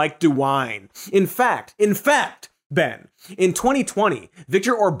Governor Mike DeWine? In fact, Ben, in 2020,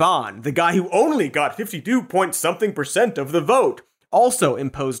 Viktor Orban, the guy who only got 52-point-something% of the vote, also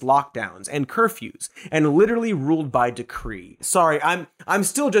imposed lockdowns and curfews and literally ruled by decree. Sorry, I'm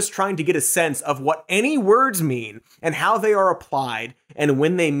still just trying to get a sense of what any words mean and how they are applied and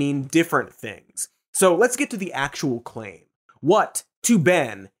when they mean different things. So let's get to the actual claim. What, to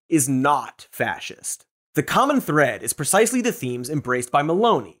Ben, is not fascist? The common thread is precisely the themes embraced by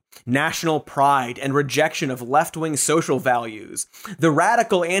Maloney. National pride and rejection of left-wing social values. The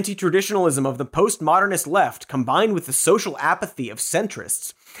radical anti-traditionalism of the postmodernist left, combined with the social apathy of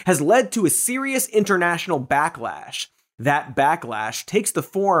centrists, has led to a serious international backlash. That backlash takes the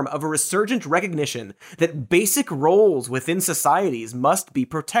form of a resurgent recognition that basic roles within societies must be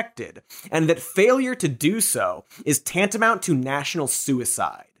protected, and that failure to do so is tantamount to national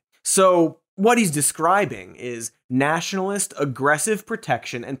suicide. So, what he's describing is nationalist, aggressive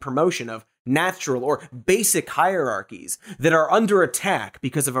protection and promotion of natural or basic hierarchies that are under attack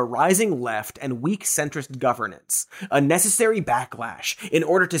because of a rising left and weak centrist governance, a necessary backlash in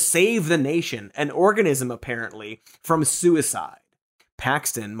order to save the nation, an organism apparently, from suicide.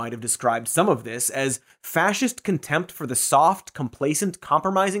 Paxton might have described some of this as fascist contempt for the soft, complacent,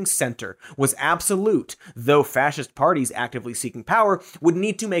 compromising center was absolute, though fascist parties actively seeking power would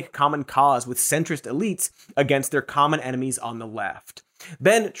need to make common cause with centrist elites against their common enemies on the left.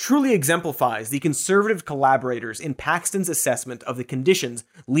 Ben truly exemplifies the conservative collaborators in Paxton's assessment of the conditions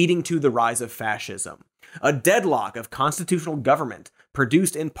leading to the rise of fascism. A deadlock of constitutional government,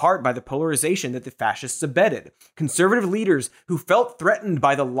 produced in part by the polarization that the fascists abetted. Conservative leaders who felt threatened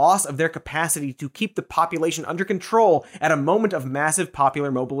by the loss of their capacity to keep the population under control at a moment of massive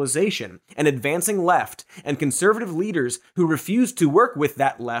popular mobilization. An advancing left, and conservative leaders who refused to work with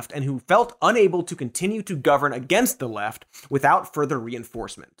that left and who felt unable to continue to govern against the left without further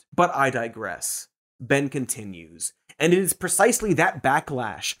reinforcement. But I digress. Ben continues. And it is precisely that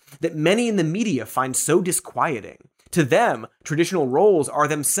backlash that many in the media find so disquieting. To them, traditional roles are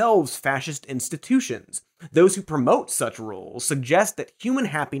themselves fascist institutions. Those who promote such roles suggest that human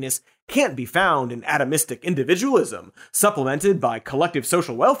happiness can't be found in atomistic individualism, supplemented by collective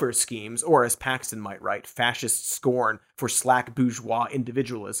social welfare schemes, or as Paxton might write, fascist scorn for slack bourgeois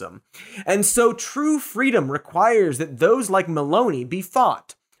individualism. And so true freedom requires that those like Maloney be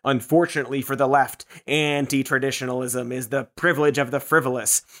fought. Unfortunately for the left, anti-traditionalism is the privilege of the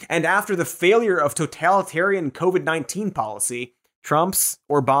frivolous. And after the failure of totalitarian COVID-19 policy, Trump's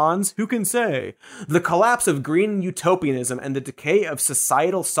or Bond's, who can say? The collapse of green utopianism and the decay of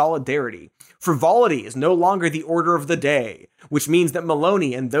societal solidarity. Frivolity is no longer the order of the day, which means that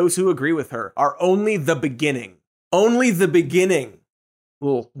Maloney and those who agree with her are only the beginning. Only the beginning.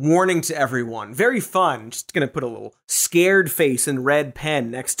 Little warning to everyone. Very fun. Just gonna put a little scared face in red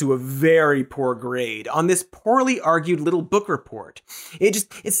pen next to a very poor grade on this poorly argued little book report.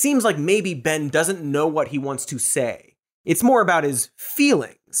 It seems like maybe Ben doesn't know what he wants to say. It's more about his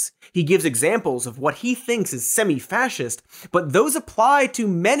feelings. He gives examples of what he thinks is semi-fascist, but those apply to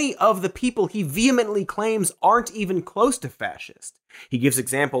many of the people he vehemently claims aren't even close to fascist. He gives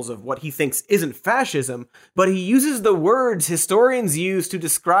examples of what he thinks isn't fascism, but he uses the words historians use to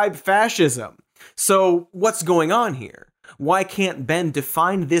describe fascism. So what's going on here? Why can't Ben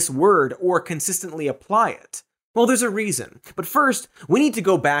define this word or consistently apply it? Well, there's a reason. But first, we need to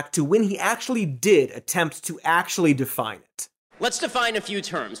go back to when he actually did attempt to actually define it. Let's define a few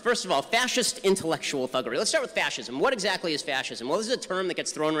terms. First of all, fascist intellectual thuggery. Let's start with fascism. What exactly is fascism? Well, this is a term that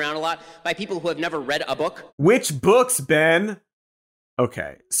gets thrown around a lot by people who have never read a book. Which books, Ben?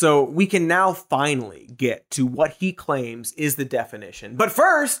 Okay, so we can now finally get to what he claims is the definition. But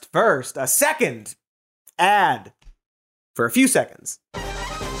first, a second ad for a few seconds.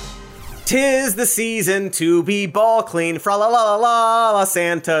 'Tis the season to be ball clean, fra la la la la la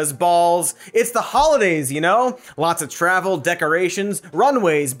Santa's balls. It's the holidays, you know? Lots of travel, decorations,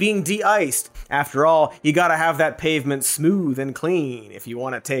 runways being de-iced. After all, you gotta have that pavement smooth and clean if you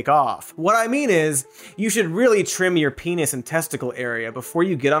want to take off. What I mean is, you should really trim your penis and testicle area before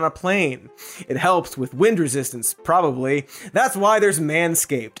you get on a plane. It helps with wind resistance, probably. That's why there's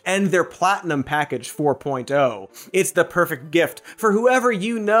Manscaped and their Platinum Package 4.0. It's the perfect gift for whoever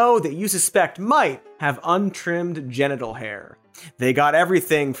you know that you suspect might have untrimmed genital hair. They got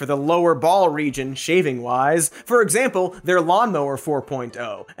everything for the lower ball region shaving-wise. For example, their Lawnmower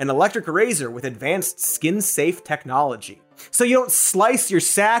 4.0, an electric razor with advanced skin-safe technology, so you don't slice your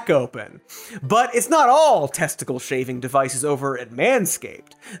sack open. But it's not all testicle shaving devices over at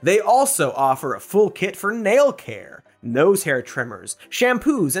Manscaped. They also offer a full kit for nail care, nose hair trimmers,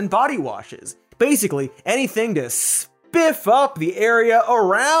 shampoos, and body washes. Basically, anything to spiff up the area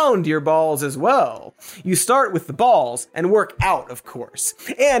around your balls as well. You start with the balls and work out, of course.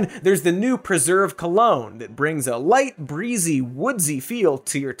 And there's the new Preserve Cologne that brings a light, breezy, woodsy feel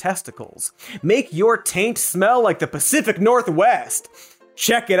to your testicles. Make your taint smell like the Pacific Northwest.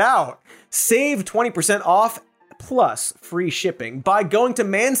 Check it out. Save 20% off plus free shipping by going to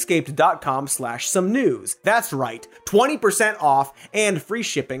manscaped.com/somenews. That's right, 20% off and free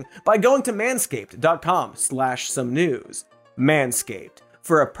shipping by going to manscaped.com/somenews. Manscaped,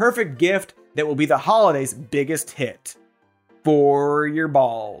 for a perfect gift that will be the holidays' biggest hit. For your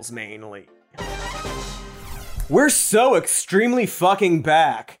balls, mainly. We're so extremely fucking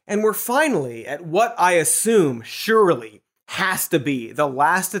back, and we're finally at what I assume, surely, has to be the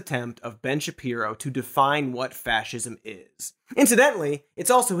last attempt of Ben Shapiro to define what fascism is. Incidentally, it's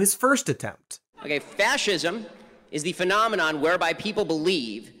also his first attempt. Okay, fascism is the phenomenon whereby people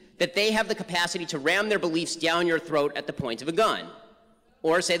believe that they have the capacity to ram their beliefs down your throat at the point of a gun,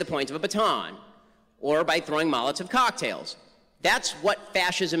 or say the point of a baton, or by throwing Molotov cocktails. That's what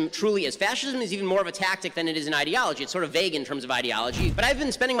fascism truly is. Fascism is even more of a tactic than it is an ideology. It's sort of vague in terms of ideology. But I've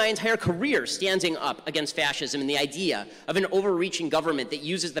been spending my entire career standing up against fascism and the idea of an overreaching government that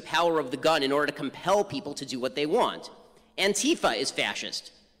uses the power of the gun in order to compel people to do what they want. Antifa is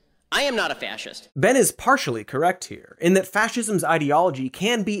fascist. I am not a fascist. Ben is partially correct here, in that fascism's ideology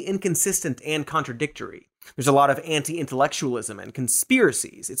can be inconsistent and contradictory. There's a lot of anti-intellectualism and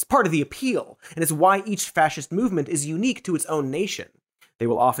conspiracies. It's part of the appeal, and it's why each fascist movement is unique to its own nation. They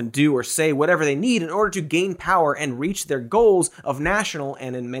will often do or say whatever they need in order to gain power and reach their goals of national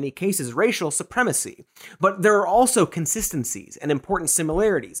and, in many cases, racial supremacy. But there are also consistencies and important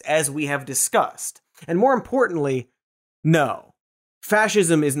similarities, as we have discussed. And more importantly, no.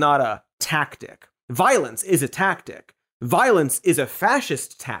 Fascism is not a tactic. Violence is a tactic. Violence is a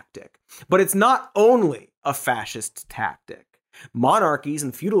fascist tactic. But it's not only a fascist tactic. Monarchies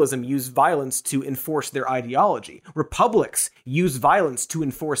and feudalism use violence to enforce their ideology. Republics use violence to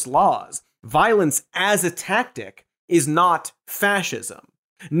enforce laws. Violence as a tactic is not fascism.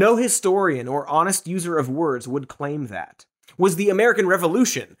 No historian or honest user of words would claim that. Was the American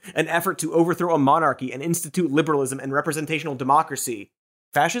Revolution an effort to overthrow a monarchy and institute liberalism and representational democracy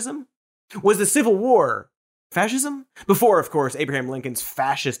fascism? Was the Civil War fascism? Before, of course, Abraham Lincoln's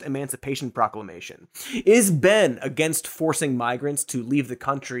fascist Emancipation Proclamation. Is Ben against forcing migrants to leave the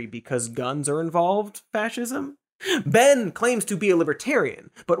country because guns are involved fascism? Ben claims to be a libertarian,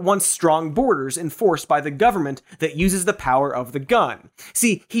 but wants strong borders enforced by the government that uses the power of the gun.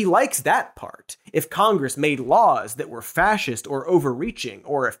 See, he likes that part. If Congress made laws that were fascist or overreaching,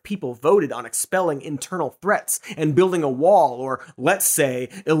 or if people voted on expelling internal threats and building a wall, or, let's say,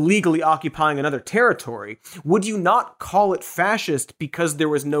 illegally occupying another territory, would you not call it fascist because there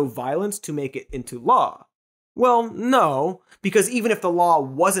was no violence to make it into law? Well, no, because even if the law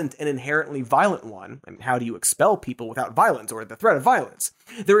wasn't an inherently violent one, I mean, how do you expel people without violence or the threat of violence?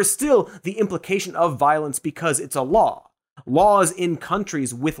 There is still the implication of violence because it's a law. Laws in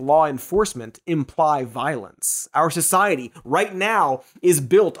countries with law enforcement imply violence. Our society right now is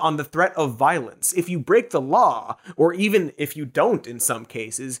built on the threat of violence. If you break the law, or even if you don't in some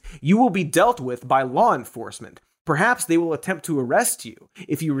cases, you will be dealt with by law enforcement. Perhaps they will attempt to arrest you.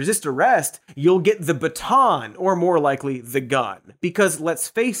 If you resist arrest, you'll get the baton, or more likely, the gun. Because let's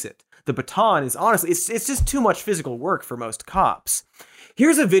face it, the baton is honestly, it's just too much physical work for most cops.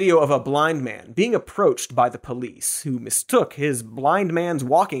 Here's a video of a blind man being approached by the police, who mistook his blind man's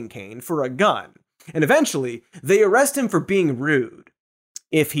walking cane for a gun. And eventually, they arrest him for being rude.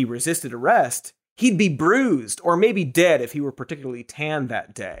 If he resisted arrest, he'd be bruised, or maybe dead if he were particularly tan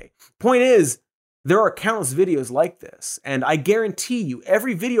that day. Point is, there are countless videos like this, and I guarantee you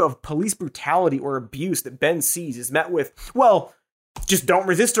every video of police brutality or abuse that Ben sees is met with, well, just don't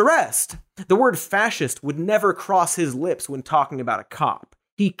resist arrest. The word fascist would never cross his lips when talking about a cop.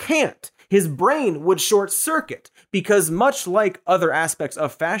 He can't. His brain would short circuit, because much like other aspects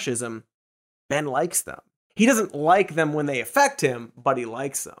of fascism, Ben likes them. He doesn't like them when they affect him, but he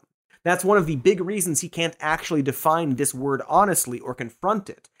likes them. That's one of the big reasons he can't actually define this word honestly or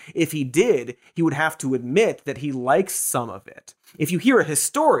confront it. If he did, he would have to admit that he likes some of it. If you hear a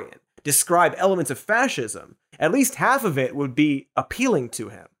historian describe elements of fascism, at least half of it would be appealing to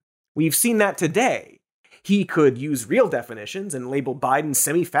him. We've seen that today. He could use real definitions and label Biden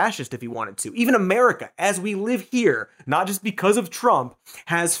semi-fascist if he wanted to. Even America, as we live here, not just because of Trump,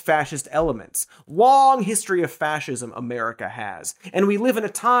 has fascist elements. Long history of fascism America has. And we live in a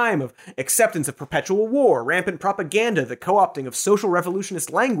time of acceptance of perpetual war, rampant propaganda, the co-opting of social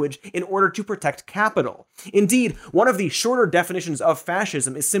revolutionist language in order to protect capital. Indeed, one of the shorter definitions of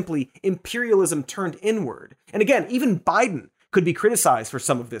fascism is simply imperialism turned inward. And again, even Biden could be criticized for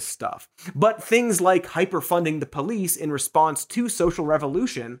some of this stuff. But things like hyperfunding the police in response to social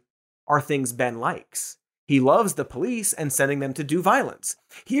revolution are things Ben likes. He loves the police and sending them to do violence.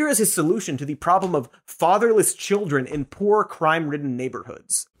 Here is his solution to the problem of fatherless children in poor, crime-ridden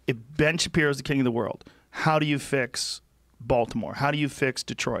neighborhoods. If Ben Shapiro is the king of the world, how do you fix Baltimore? How do you fix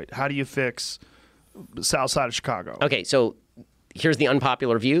Detroit? How do you fix the south side of Chicago? Okay, so here's the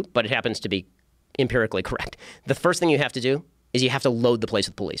unpopular view, but it happens to be empirically correct. The first thing you have to do is you have to load the place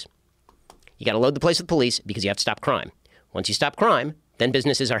with police. You got to load the place with police because you have to stop crime. Once you stop crime, then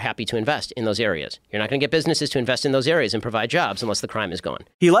businesses are happy to invest in those areas. You're not going to get businesses to invest in those areas and provide jobs unless the crime is gone.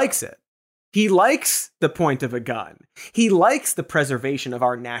 He likes it. He likes the point of a gun. He likes the preservation of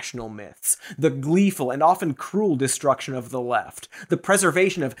our national myths, the gleeful and often cruel destruction of the left, the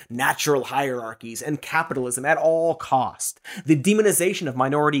preservation of natural hierarchies and capitalism at all cost, the demonization of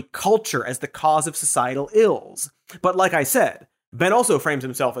minority culture as the cause of societal ills. But like I said, Ben also frames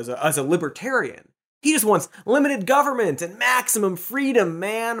himself as a libertarian. He just wants limited government and maximum freedom,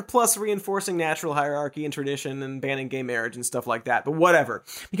 man, plus reinforcing natural hierarchy and tradition and banning gay marriage and stuff like that. But whatever.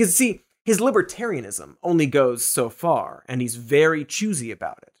 Because, see, his libertarianism only goes so far, and he's very choosy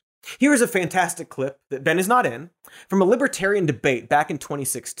about it. Here is a fantastic clip that Ben is not in, from a libertarian debate back in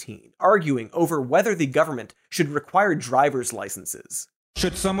 2016, arguing over whether the government should require driver's licenses.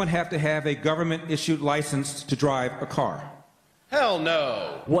 Should someone have to have a government-issued license to drive a car? Hell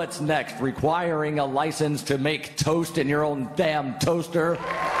no. What's next? Requiring a license to make toast in your own damn toaster?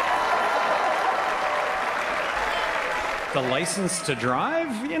 The license to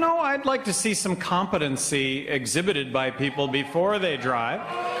drive? You know, I'd like to see some competency exhibited by people before they drive.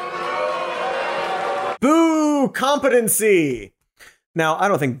 Boo! Competency! Now, I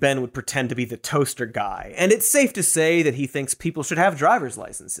don't think Ben would pretend to be the toaster guy, and it's safe to say that he thinks people should have driver's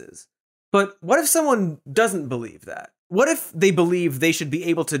licenses. But what if someone doesn't believe that? What if they believe they should be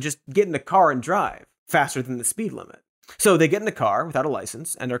able to just get in a car and drive faster than the speed limit? So they get in a car without a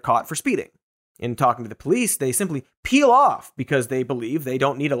license and are caught for speeding. In talking to the police, they simply peel off because they believe they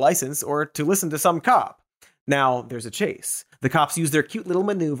don't need a license or to listen to some cop. Now, there's a chase. The cops use their cute little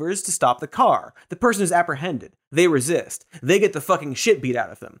maneuvers to stop the car. The person is apprehended. They resist. They get the fucking shit beat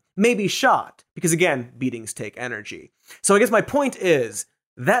out of them. Maybe shot, because again, beatings take energy. So I guess my point is,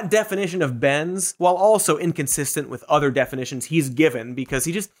 that definition of Ben's, while also inconsistent with other definitions he's given because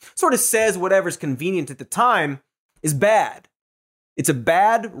he just sort of says whatever's convenient at the time, is bad. It's a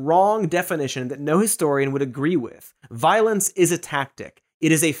bad, wrong definition that no historian would agree with. Violence is a tactic.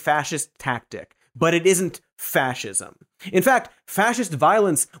 It is a fascist tactic, but it isn't fascism. In fact, fascist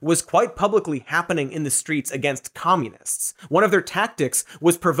violence was quite publicly happening in the streets against communists. One of their tactics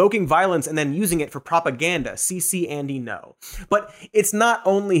was provoking violence and then using it for propaganda. CC Andy no. But it's not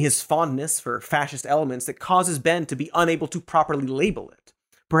only his fondness for fascist elements that causes Ben to be unable to properly label it.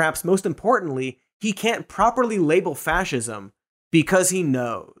 Perhaps most importantly, he can't properly label fascism because he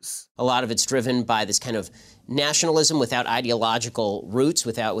knows. A lot of it's driven by this kind of nationalism without ideological roots,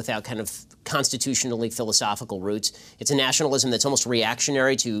 without kind of constitutionally philosophical roots. It's a nationalism that's almost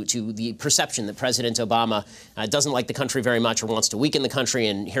reactionary to the perception that President Obama doesn't like the country very much or wants to weaken the country,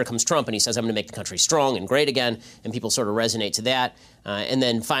 and here comes Trump and he says, I'm going to make the country strong and great again, and people sort of resonate to that. And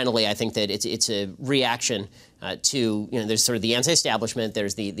then finally, I think that it's a reaction to, there's sort of the anti-establishment,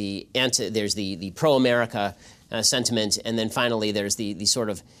 there's the pro-America sentiment, and then finally there's the sort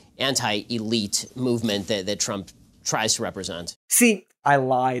of anti-elite movement that Trump tries to represent. See, I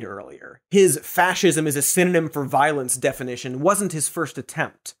lied earlier. His fascism is a synonym for violence definition wasn't his first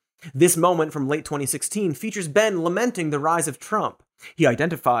attempt. This moment from late 2016 features Ben lamenting the rise of Trump. He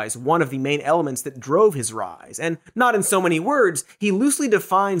identifies one of the main elements that drove his rise, and not in so many words, he loosely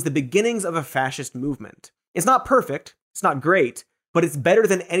defines the beginnings of a fascist movement. It's not perfect, it's not great, but it's better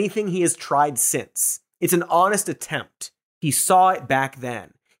than anything he has tried since. It's an honest attempt. He saw it back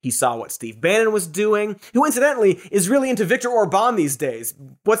then. He saw what Steve Bannon was doing, who incidentally is really into Viktor Orban these days.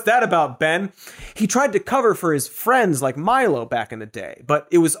 What's that about, Ben? He tried to cover for his friends like Milo back in the day, but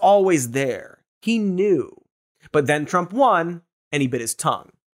it was always there. He knew. But then Trump won, and he bit his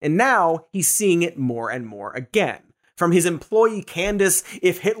tongue. And now he's seeing it more and more again. From his employee Candace,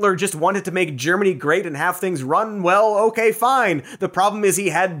 if Hitler just wanted to make Germany great and have things run, well, okay, fine. The problem is he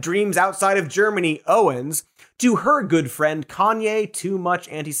had dreams outside of Germany, Owens, to her good friend Kanye, too much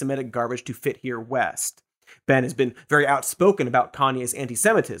anti-Semitic garbage to fit here west. Ben has been very outspoken about Kanye's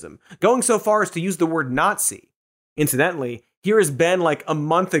anti-Semitism, going so far as to use the word Nazi. Incidentally, here is Ben like a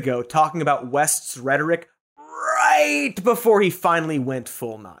month ago talking about West's rhetoric right before he finally went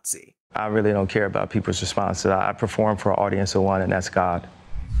full Nazi. I really don't care about people's response to that. I perform for an audience of one, and that's God.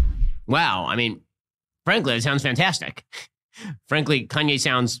 Wow. I mean, frankly, it sounds fantastic. Frankly, Kanye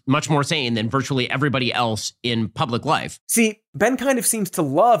sounds much more sane than virtually everybody else in public life. See, Ben kind of seems to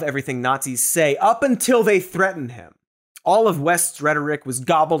love everything Nazis say up until they threaten him. All of West's rhetoric was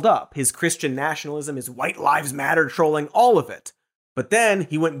gobbled up. His Christian nationalism, his White Lives Matter trolling, all of it. But then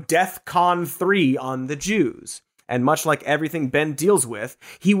he went DEFCON 3 on the Jews. And much like everything Ben deals with,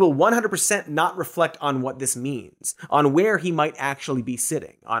 he will 100% not reflect on what this means, on where he might actually be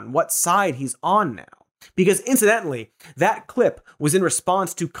sitting, on what side he's on now. Because incidentally, that clip was in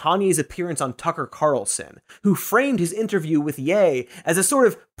response to Kanye's appearance on Tucker Carlson, who framed his interview with Ye as a sort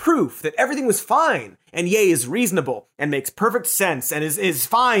of proof that everything was fine, and Ye is reasonable, and makes perfect sense, and is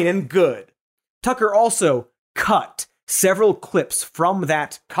fine and good. Tucker also cut several clips from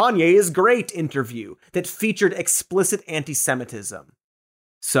that Kanye is great interview that featured explicit anti-Semitism.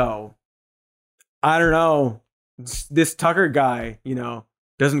 So, I don't know. This Tucker guy,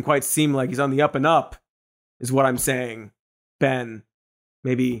 doesn't quite seem like he's on the up and up, is what I'm saying. Ben,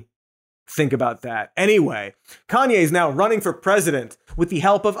 maybe think about that. Anyway, Kanye is now running for president with the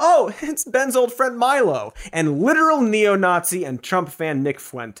help of, it's Ben's old friend Milo, and literal neo-Nazi and Trump fan Nick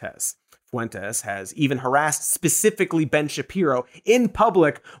Fuentes. Fuentes has even harassed specifically Ben Shapiro in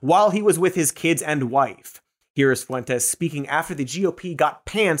public while he was with his kids and wife. Here is Fuentes speaking after the GOP got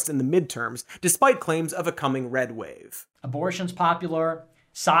pantsed in the midterms, despite claims of a coming red wave. Abortion's popular,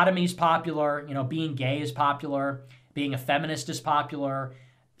 sodomy's popular, being gay is popular, being a feminist is popular,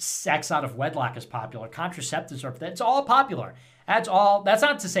 sex out of wedlock is popular, contraceptives it's all popular. That's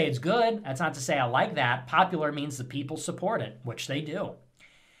not to say it's good, that's not to say I like that. Popular means the people support it, which they do.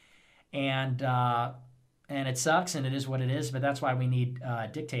 And it sucks, and it is what it is, but that's why we need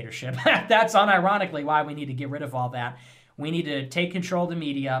dictatorship. That's unironically why we need to get rid of all that. We need to take control of the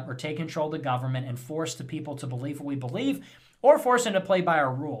media or take control of the government and force the people to believe what we believe, or force them to play by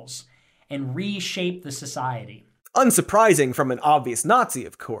our rules and reshape the society. Unsurprising from an obvious Nazi,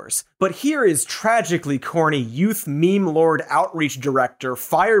 of course, but here is tragically corny youth meme lord outreach director,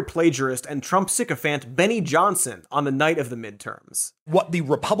 fire plagiarist, and Trump sycophant Benny Johnson on the night of the midterms. What the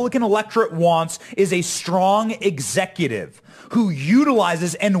Republican electorate wants is a strong executive who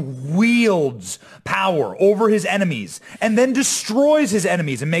utilizes and wields power over his enemies and then destroys his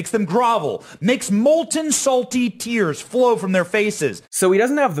enemies and makes them grovel, makes molten salty tears flow from their faces. So he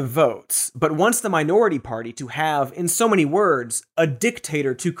doesn't have the votes, but wants the minority party to have, in so many words, a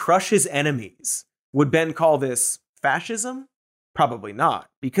dictator to crush his enemies. Would Ben call this fascism? Probably not,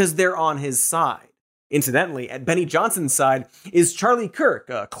 because they're on his side. Incidentally, at Benny Johnson's side is Charlie Kirk,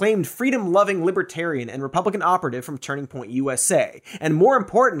 a claimed freedom-loving libertarian and Republican operative from Turning Point USA. And more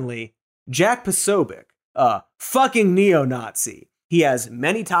importantly, Jack Posobiec, a fucking neo-Nazi. He has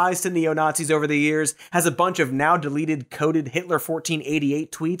many ties to neo-Nazis over the years, has a bunch of now-deleted coded Hitler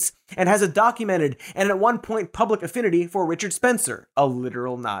 1488 tweets, and has a documented and at one point public affinity for Richard Spencer, a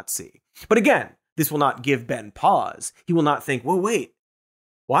literal Nazi. But again, this will not give Ben pause. He will not think, whoa, wait.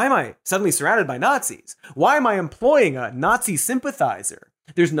 Why am I suddenly surrounded by Nazis? Why am I employing a Nazi sympathizer?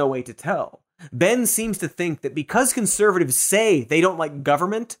 There's no way to tell. Ben seems to think that because conservatives say they don't like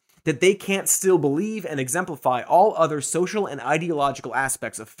government, that they can't still believe and exemplify all other social and ideological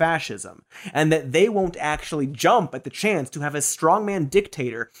aspects of fascism, and that they won't actually jump at the chance to have a strongman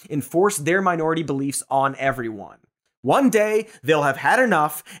dictator enforce their minority beliefs on everyone. One day, they'll have had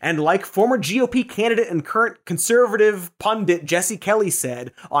enough, and like former GOP candidate and current conservative pundit Jesse Kelly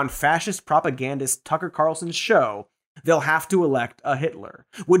said on fascist propagandist Tucker Carlson's show, they'll have to elect a Hitler.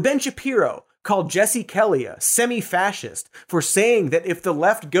 Would Ben Shapiro call Jesse Kelly a semi-fascist for saying that if the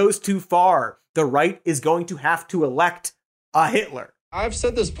left goes too far, the right is going to have to elect a Hitler? I've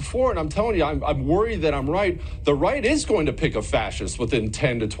said this before, and I'm telling you, I'm worried that I'm right. The right is going to pick a fascist within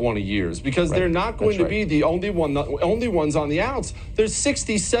 10 to 20 years because they're not going to be the only ones on the outs. There's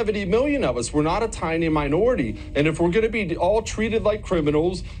 60, 70 million of us. We're not a tiny minority. And if we're going to be all treated like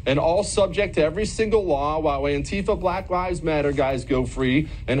criminals and all subject to every single law while Antifa Black Lives Matter guys go free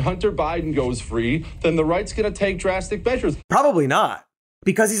and Hunter Biden goes free, then the right's going to take drastic measures. Probably not.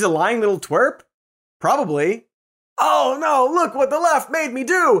 Because he's a lying little twerp? Probably. Oh no, look what the left made me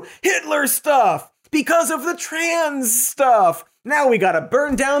do! Hitler stuff! Because of the trans stuff! Now we gotta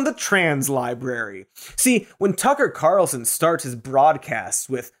burn down the trans library. See, when Tucker Carlson starts his broadcasts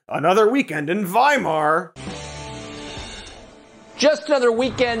with another weekend in Weimar, just another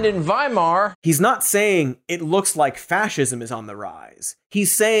weekend in Weimar, he's not saying it looks like fascism is on the rise.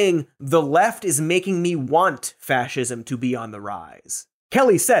 He's saying the left is making me want fascism to be on the rise.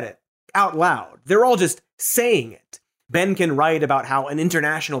 Kelly said it out loud. They're all just saying it. Ben can write about how an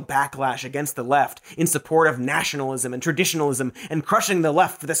international backlash against the left in support of nationalism and traditionalism and crushing the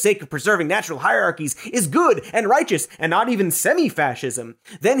left for the sake of preserving natural hierarchies is good and righteous and not even semi-fascism.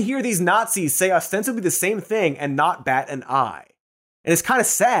 Then hear these Nazis say ostensibly the same thing and not bat an eye. And it's kind of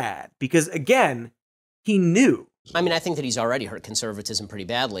sad because, again, he knew. I mean, I think that he's already hurt conservatism pretty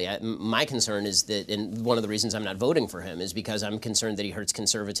badly. My concern is that, and one of the reasons I'm not voting for him is because I'm concerned that he hurts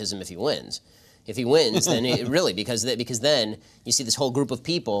conservatism if he wins. If he wins, then because then you see this whole group of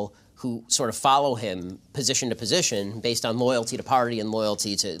people who sort of follow him position to position based on loyalty to party and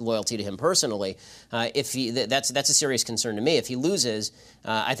loyalty to him personally. That's a serious concern to me. If he loses,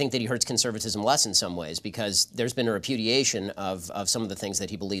 I think that he hurts conservatism less in some ways because there's been a repudiation of some of the things that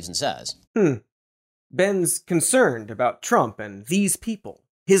he believes and says. Ben's concerned about Trump and these people,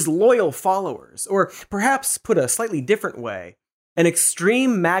 his loyal followers, or perhaps put a slightly different way, an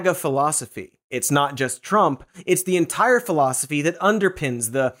extreme MAGA philosophy. It's not just Trump, it's the entire philosophy that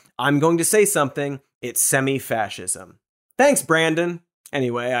underpins the I'm going to say something, it's semi-fascism. Thanks, Brandon.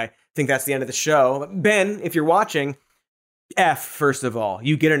 Anyway, I think that's the end of the show. Ben, if you're watching, F, first of all.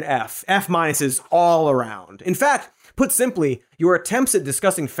 You get an F. F- is all around. In fact, put simply, your attempts at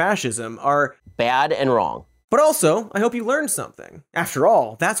discussing fascism are bad and wrong. But also, I hope you learned something. After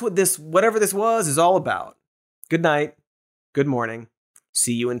all, that's what whatever this was, is all about. Good night. Good morning.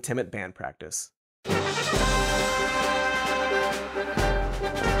 See you in Tim at band practice.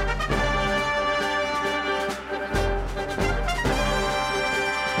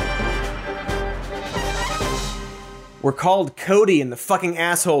 We're called Cody and the fucking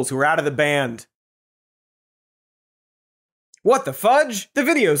assholes who are out of the band. What the fudge? The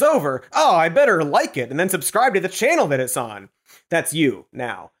video's over. Oh, I better like it and then subscribe to the channel that it's on. That's you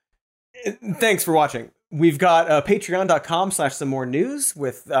now. Thanks for watching. We've got patreon.com/somemorenews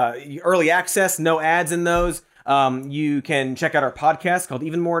with early access, no ads in those. You can check out our podcast called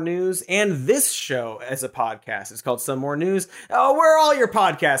Even More News, and this show as a podcast is called Some More News, where all your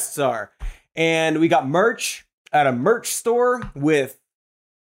podcasts are. And we got merch. at a merch store with,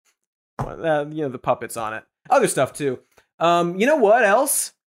 the puppets on it. Other stuff too. You know what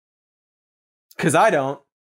else? Because I don't.